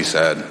following what he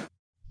said.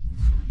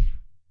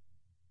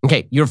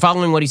 Okay, you're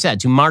following what he said,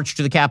 to march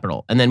to the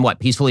Capitol, and then what,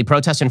 peacefully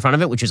protest in front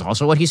of it, which is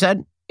also what he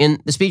said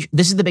in the speech?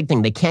 This is the big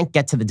thing. They can't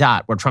get to the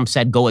dot where Trump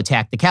said, go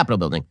attack the Capitol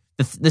building.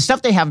 The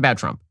stuff they have about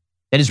Trump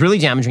that is really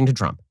damaging to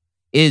Trump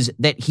is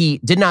that he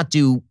did not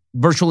do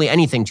virtually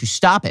anything to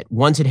stop it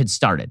once it had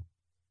started.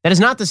 That is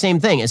not the same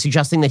thing as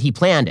suggesting that he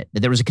planned it, that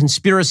there was a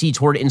conspiracy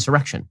toward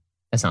insurrection.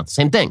 That's not the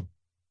same thing.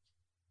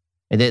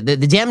 The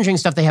damaging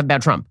stuff they have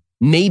about Trump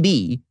may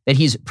be that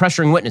he's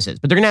pressuring witnesses,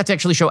 but they're going to have to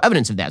actually show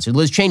evidence of that. So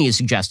Liz Cheney is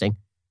suggesting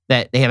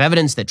that they have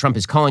evidence that Trump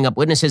is calling up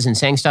witnesses and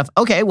saying stuff.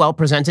 Okay, well,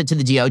 present it to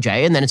the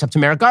DOJ, and then it's up to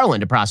Merrick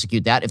Garland to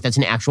prosecute that if that's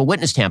an actual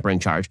witness tampering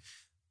charge.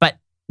 But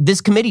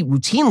this committee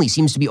routinely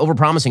seems to be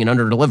overpromising and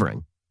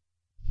under-delivering.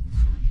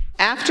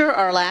 After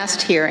our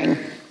last hearing,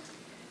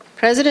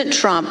 President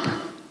Trump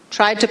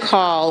tried to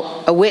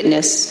call a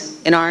witness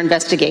in our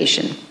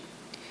investigation,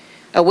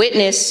 a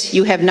witness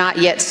you have not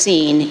yet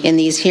seen in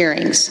these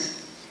hearings.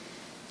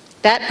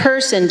 That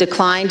person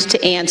declined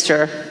to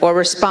answer or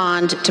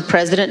respond to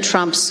President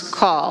Trump's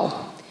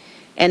call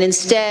and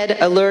instead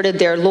alerted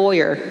their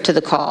lawyer to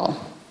the call.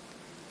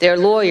 Their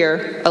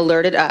lawyer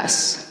alerted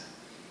us,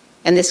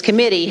 and this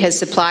committee has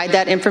supplied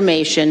that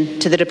information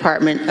to the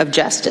Department of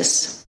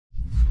Justice.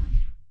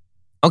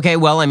 Okay,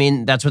 well, I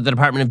mean, that's what the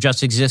Department of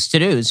Justice exists to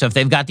do. So if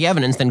they've got the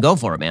evidence, then go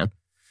for it, man.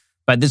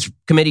 But this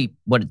committee,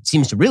 what it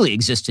seems to really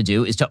exist to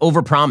do is to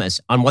overpromise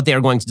on what they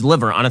are going to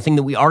deliver on a thing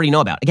that we already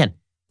know about. Again,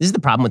 this is the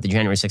problem with the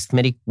January 6th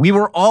committee. We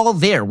were all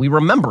there. We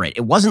remember it.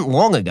 It wasn't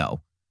long ago.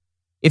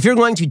 If you're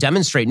going to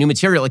demonstrate new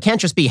material, it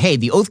can't just be, hey,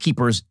 the Oath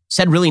Keepers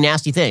said really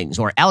nasty things,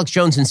 or Alex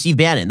Jones and Steve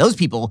Bannon. Those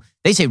people,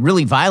 they say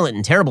really violent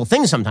and terrible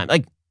things sometimes.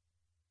 Like,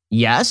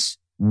 yes,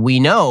 we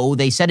know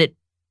they said it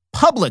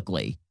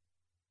publicly.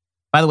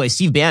 By the way,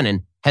 Steve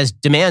Bannon has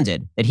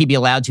demanded that he be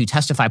allowed to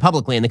testify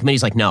publicly, and the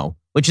committee's like, no,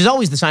 which is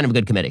always the sign of a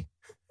good committee.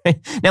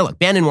 Now, look,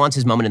 Bannon wants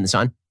his moment in the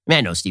sun. I mean,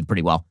 I know Steve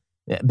pretty well.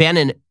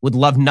 Bannon would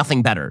love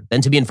nothing better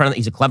than to be in front of,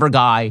 he's a clever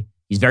guy.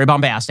 He's very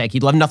bombastic.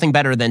 He'd love nothing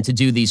better than to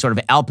do the sort of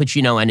Al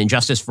Pacino and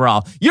Injustice for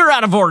All. You're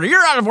out of order.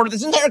 You're out of order.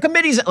 This entire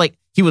committee's like,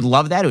 he would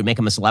love that. It would make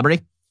him a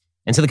celebrity.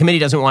 And so the committee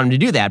doesn't want him to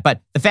do that.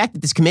 But the fact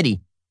that this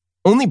committee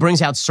only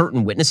brings out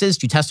certain witnesses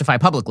to testify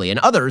publicly and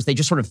others, they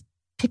just sort of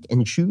pick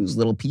and choose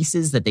little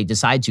pieces that they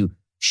decide to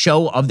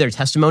show of their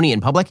testimony in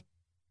public.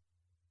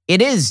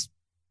 It is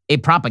a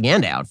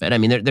propaganda outfit. I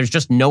mean, there's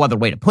just no other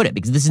way to put it,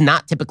 because this is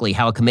not typically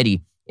how a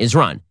committee is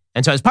run.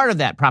 And so as part of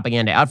that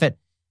propaganda outfit,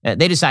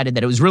 they decided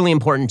that it was really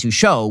important to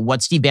show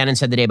what Steve Bannon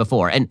said the day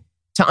before. And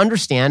to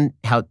understand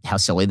how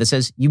silly this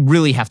is, you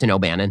really have to know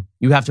Bannon.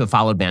 You have to have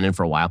followed Bannon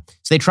for a while.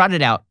 So they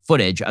trotted out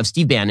footage of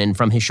Steve Bannon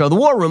from his show, The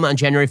War Room, on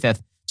January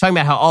 5th, talking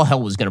about how all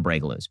hell was going to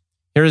break loose.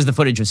 Here is the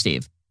footage of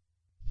Steve.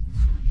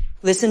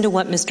 Listen to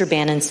what Mr.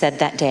 Bannon said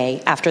that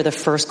day after the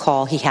first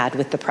call he had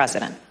with the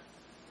president.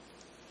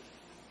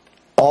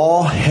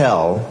 All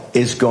hell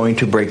is going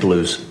to break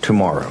loose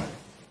tomorrow.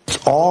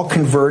 It's all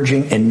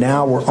converging, and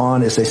now we're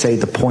on, as they say,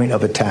 the point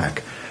of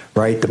attack,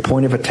 right? The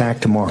point of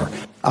attack tomorrow.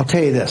 I'll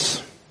tell you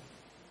this.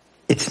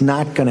 It's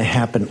not going to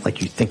happen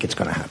like you think it's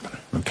going to happen,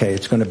 okay?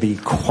 It's going to be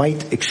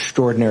quite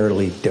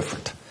extraordinarily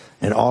different.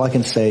 And all I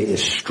can say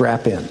is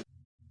strap in.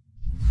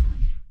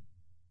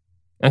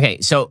 Okay,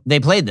 so they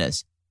played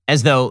this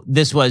as though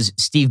this was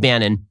Steve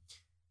Bannon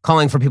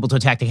calling for people to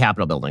attack the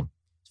Capitol building.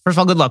 First of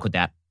all, good luck with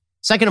that.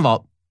 Second of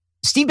all,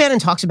 Steve Bannon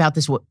talks about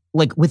this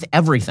like with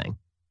everything.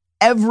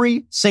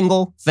 Every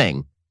single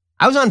thing.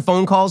 I was on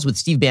phone calls with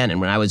Steve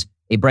Bannon when I was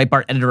a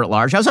Breitbart editor at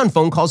large. I was on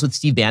phone calls with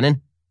Steve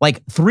Bannon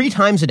like 3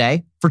 times a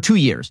day for 2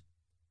 years.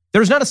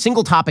 There's not a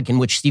single topic in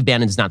which Steve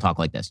Bannon does not talk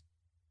like this.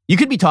 You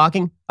could be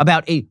talking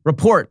about a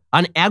report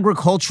on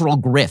agricultural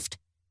grift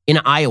in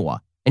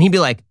Iowa, and he'd be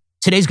like,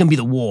 today's going to be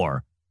the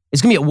war.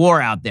 It's going to be a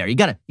war out there. You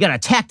got to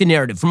attack the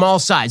narrative from all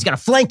sides. You got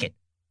to flank it.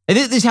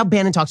 This is how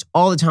Bannon talks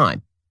all the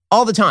time.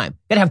 All the time.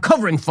 You got to have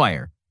covering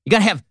fire. You got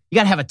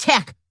to have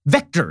attack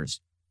vectors.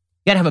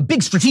 You got to have a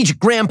big strategic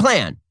grand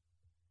plan.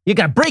 You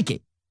got to break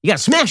it. You got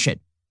to smash it.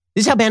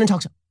 This is how Bannon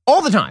talks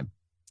all the time.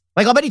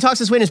 Like, I'll bet he talks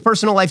this way in his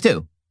personal life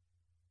too.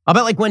 I'll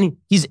bet like when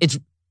it's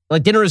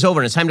like dinner is over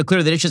and it's time to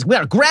clear the dishes, we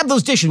got to grab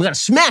those dishes. We got to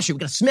smash it.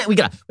 We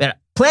got a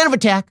plan of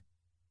attack.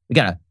 We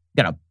got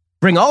to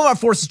bring all of our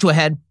forces to a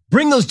head,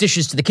 bring those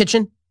dishes to the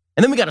kitchen,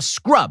 and then we got to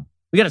scrub.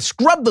 We got to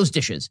scrub those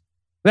dishes.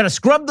 We got to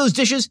scrub those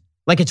dishes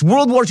like it's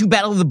World War II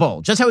Battle of the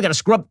Bulge. That's how we got to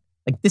scrub.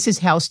 Like, this is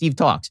how Steve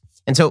talks.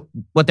 And so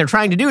what they're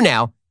trying to do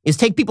now is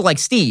take people like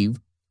Steve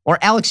or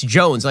Alex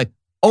Jones, like,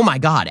 oh my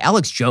God,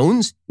 Alex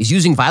Jones is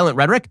using violent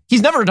rhetoric?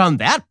 He's never done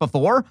that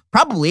before.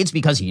 Probably it's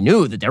because he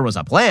knew that there was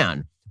a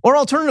plan. Or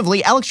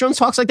alternatively, Alex Jones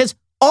talks like this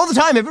all the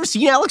time. Have you ever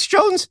seen Alex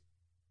Jones?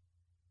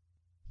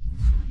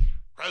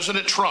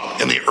 President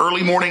Trump, in the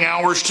early morning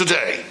hours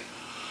today,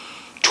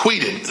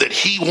 tweeted that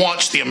he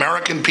wants the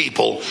American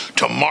people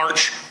to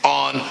march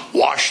on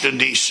Washington,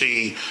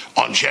 D.C.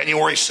 on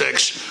January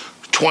 6,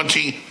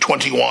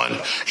 2021.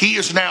 He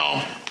is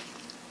now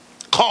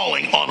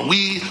calling on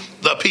we,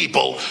 the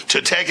people,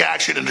 to take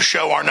action and to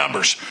show our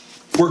numbers.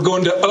 We're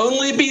going to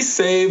only be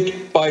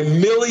saved by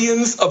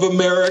millions of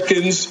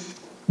Americans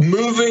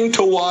moving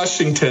to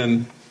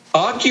Washington,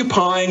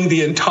 occupying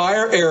the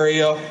entire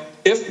area,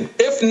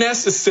 if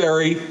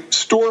necessary,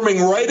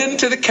 storming right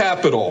into the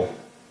Capitol.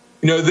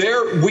 You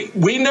know,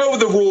 we know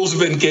the rules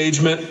of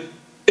engagement.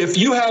 If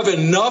you have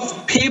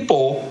enough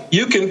people,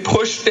 you can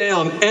push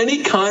down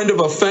any kind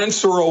of a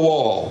fence or a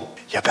wall.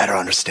 You better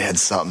understand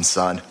something,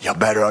 son. You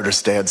better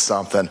understand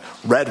something.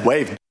 Red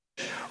wave.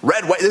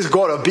 This is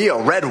going to be a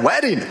red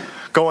wedding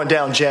going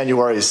down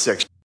January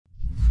 6th.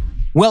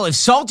 Well, if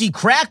Salty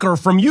Cracker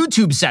from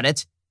YouTube said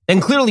it,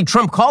 then clearly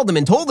Trump called him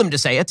and told him to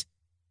say it.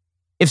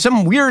 If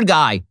some weird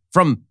guy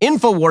from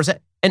InfoWars,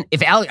 and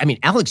if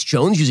Alex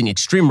Jones using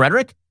extreme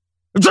rhetoric,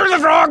 turn the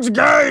frogs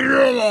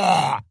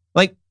gay,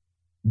 like,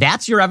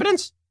 that's your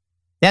evidence?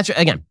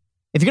 Again,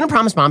 if you're going to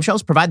promise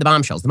bombshells, provide the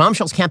bombshells. The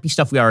bombshells can't be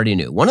stuff we already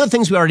knew. One of the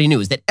things we already knew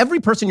is that every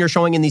person you're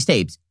showing in these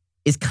tapes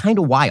is kind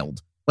of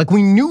wild. Like,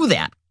 we knew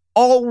that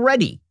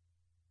already.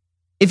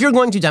 If you're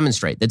going to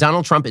demonstrate that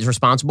Donald Trump is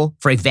responsible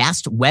for a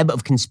vast web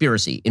of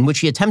conspiracy in which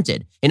he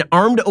attempted an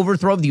armed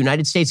overthrow of the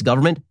United States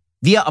government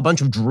via a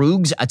bunch of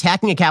droogs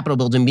attacking a Capitol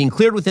building, being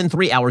cleared within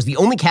 3 hours, the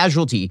only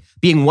casualty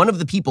being one of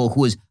the people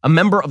who was a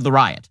member of the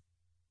riot,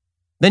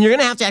 then you're going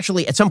to have to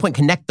actually at some point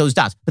connect those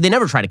dots. But they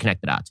never try to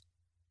connect the dots.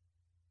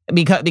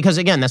 Because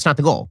again, that's not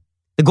the goal.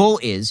 The goal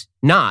is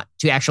not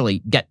to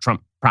actually get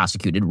Trump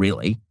prosecuted,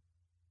 really.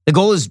 The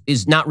goal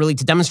is not really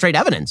to demonstrate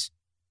evidence.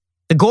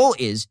 The goal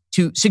is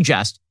to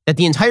suggest that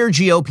the entire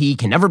GOP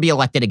can never be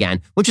elected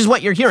again, which is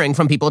what you're hearing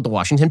from people at the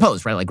Washington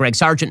Post, right? Like Greg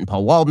Sargent and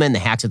Paul Waldman, the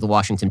hacks at the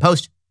Washington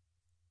Post.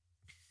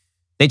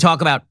 They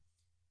talk about,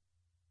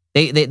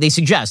 they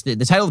suggest, the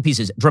title of the piece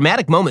is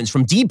Dramatic Moments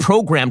from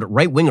Deprogrammed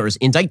Right-Wingers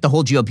Indict the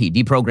Whole GOP,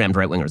 Deprogrammed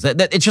Right-Wingers.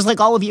 It's just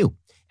like all of you.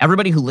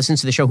 Everybody who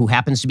listens to the show who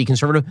happens to be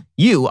conservative,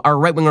 you are a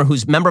right-winger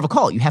who's a member of a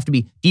cult. You have to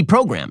be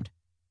deprogrammed.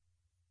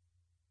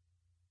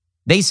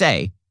 They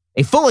say,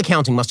 a full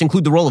accounting must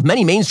include the role of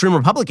many mainstream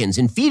Republicans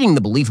in feeding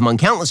the belief among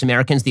countless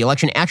Americans the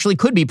election actually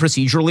could be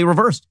procedurally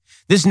reversed.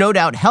 This no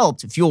doubt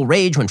helped fuel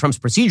rage when Trump's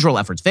procedural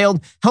efforts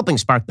failed, helping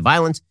spark the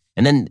violence.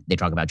 And then they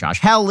talk about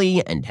Josh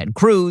Hawley and Ted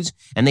Cruz,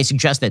 and they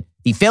suggest that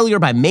the failure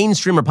by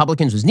mainstream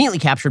Republicans was neatly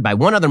captured by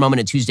one other moment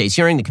at Tuesday's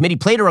hearing. The committee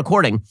played a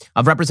recording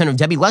of Representative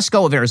Debbie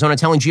Lesko of Arizona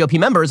telling GOP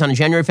members on a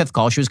January 5th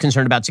call she was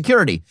concerned about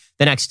security.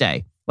 The next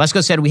day,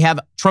 Lesko said, we have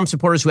Trump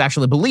supporters who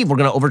actually believe we're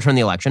going to overturn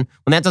the election.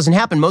 When that doesn't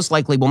happen, most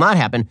likely will not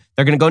happen,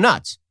 they're going to go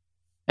nuts.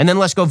 And then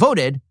Lesko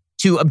voted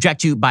to object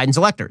to Biden's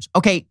electors.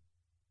 Okay,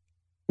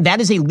 that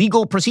is a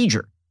legal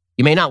procedure.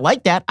 You may not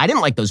like that. I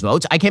didn't like those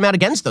votes. I came out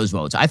against those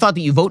votes. I thought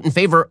that you vote in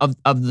favor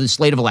of the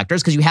slate of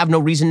electors because you have no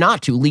reason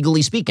not to,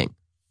 legally speaking.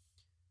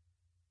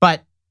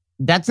 But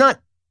that's not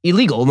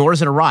illegal, nor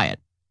is it a riot.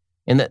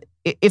 And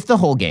if the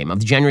whole game of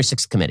the January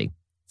 6th committee,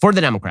 for the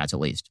Democrats at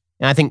least,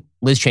 and I think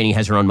Liz Cheney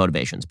has her own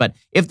motivations, but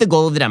if the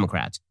goal of the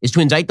Democrats is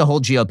to indict the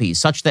whole GOP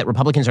such that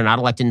Republicans are not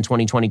elected in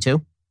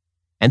 2022,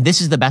 and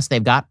this is the best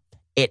they've got,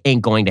 it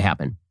ain't going to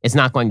happen. It's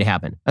not going to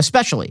happen,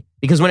 especially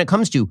because when it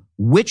comes to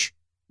which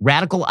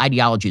radical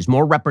ideology is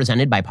more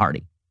represented by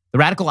party, the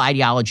radical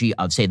ideology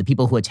of, say, the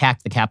people who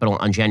attacked the Capitol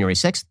on January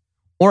 6th,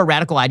 or a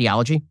radical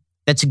ideology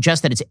that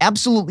suggests that it's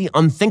absolutely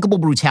unthinkable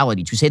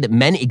brutality to say that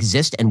men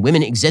exist and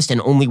women exist and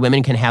only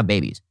women can have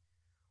babies,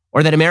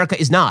 or that America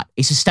is not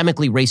a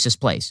systemically racist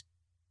place,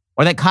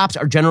 or that cops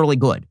are generally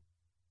good.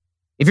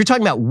 If you're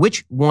talking about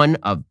which one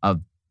of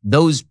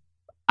those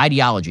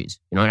ideologies,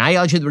 an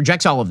ideology that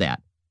rejects all of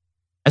that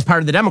as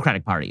part of the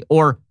Democratic Party,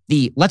 or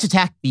the let's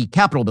attack the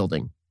Capitol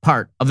building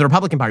part of the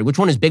Republican Party, which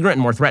one is bigger and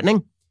more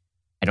threatening?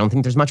 I don't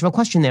think there's much of a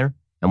question there.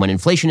 And when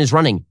inflation is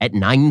running at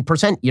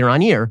 9% year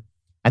on year,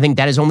 I think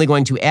that is only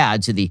going to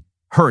add to the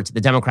hurt the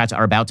Democrats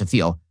are about to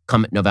feel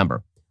come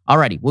November.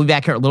 Alrighty, we'll be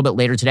back here a little bit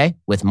later today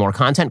with more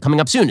content. Coming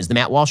up soon is The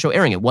Matt Walsh Show,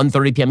 airing at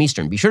 1:30 p.m.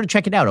 Eastern. Be sure to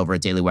check it out over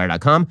at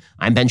dailywire.com.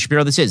 I'm Ben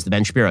Shapiro. This is The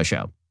Ben Shapiro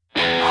Show.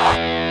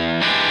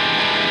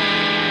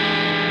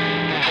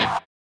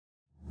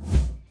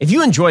 If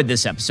you enjoyed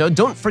this episode,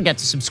 don't forget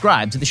to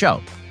subscribe to the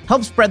show.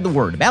 Help spread the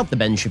word about The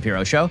Ben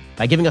Shapiro Show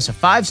by giving us a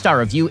 5-star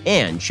review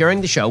and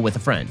sharing the show with a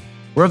friend.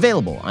 We're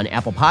available on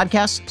Apple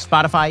Podcasts,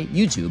 Spotify,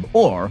 YouTube,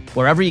 or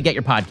wherever you get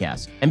your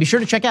podcasts. And be sure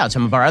to check out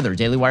some of our other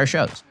Daily Wire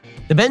shows.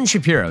 The Ben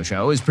Shapiro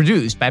Show is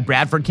produced by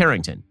Bradford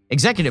Carrington,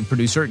 executive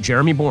producer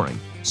Jeremy Boring,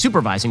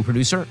 supervising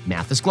producer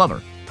Mathis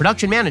Glover,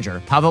 production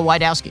manager Pavel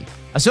Wydowski,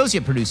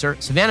 associate producer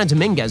Savannah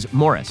Dominguez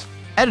Morris,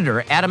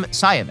 editor Adam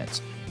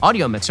Sayevitz,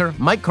 audio mixer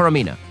Mike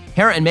Coromina,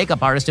 hair and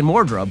makeup artist and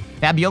wardrobe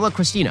Fabiola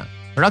Cristina,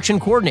 production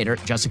coordinator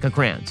Jessica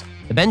Kranz.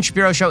 The Ben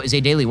Shapiro Show is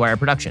a Daily Wire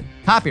production.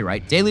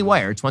 Copyright Daily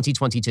Wire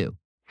 2022.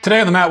 Today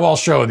on The Matt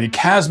Walsh Show, the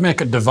chasmic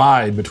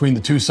divide between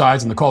the two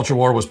sides in the culture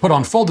war was put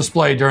on full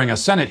display during a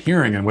Senate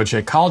hearing in which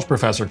a college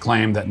professor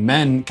claimed that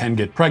men can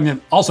get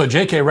pregnant. Also,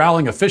 J.K.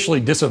 Rowling officially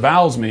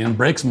disavows me and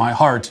breaks my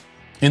heart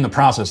in the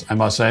process, I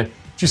must say.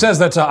 She says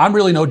that I'm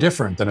really no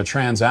different than a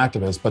trans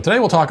activist. But today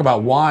we'll talk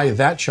about why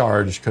that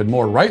charge could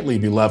more rightly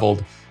be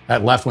leveled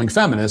at left-wing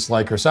feminists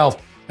like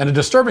herself. And a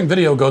disturbing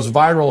video goes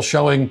viral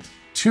showing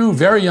 2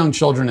 very young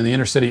children in the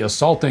inner city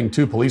assaulting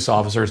 2 police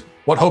officers.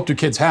 What hope do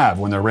kids have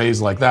when they're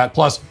raised like that?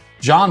 Plus,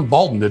 John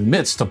Bolton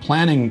admits to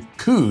planning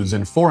coups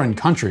in foreign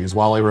countries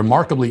while a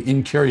remarkably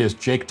incurious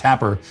Jake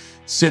Tapper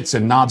sits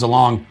and nods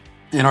along.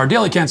 In our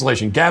daily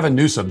cancellation, Gavin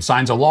Newsom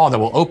signs a law that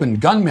will open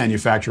gun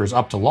manufacturers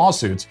up to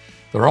lawsuits.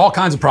 There are all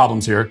kinds of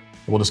problems here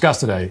that we'll discuss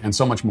today and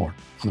so much more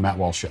on The Matt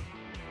Walsh Show.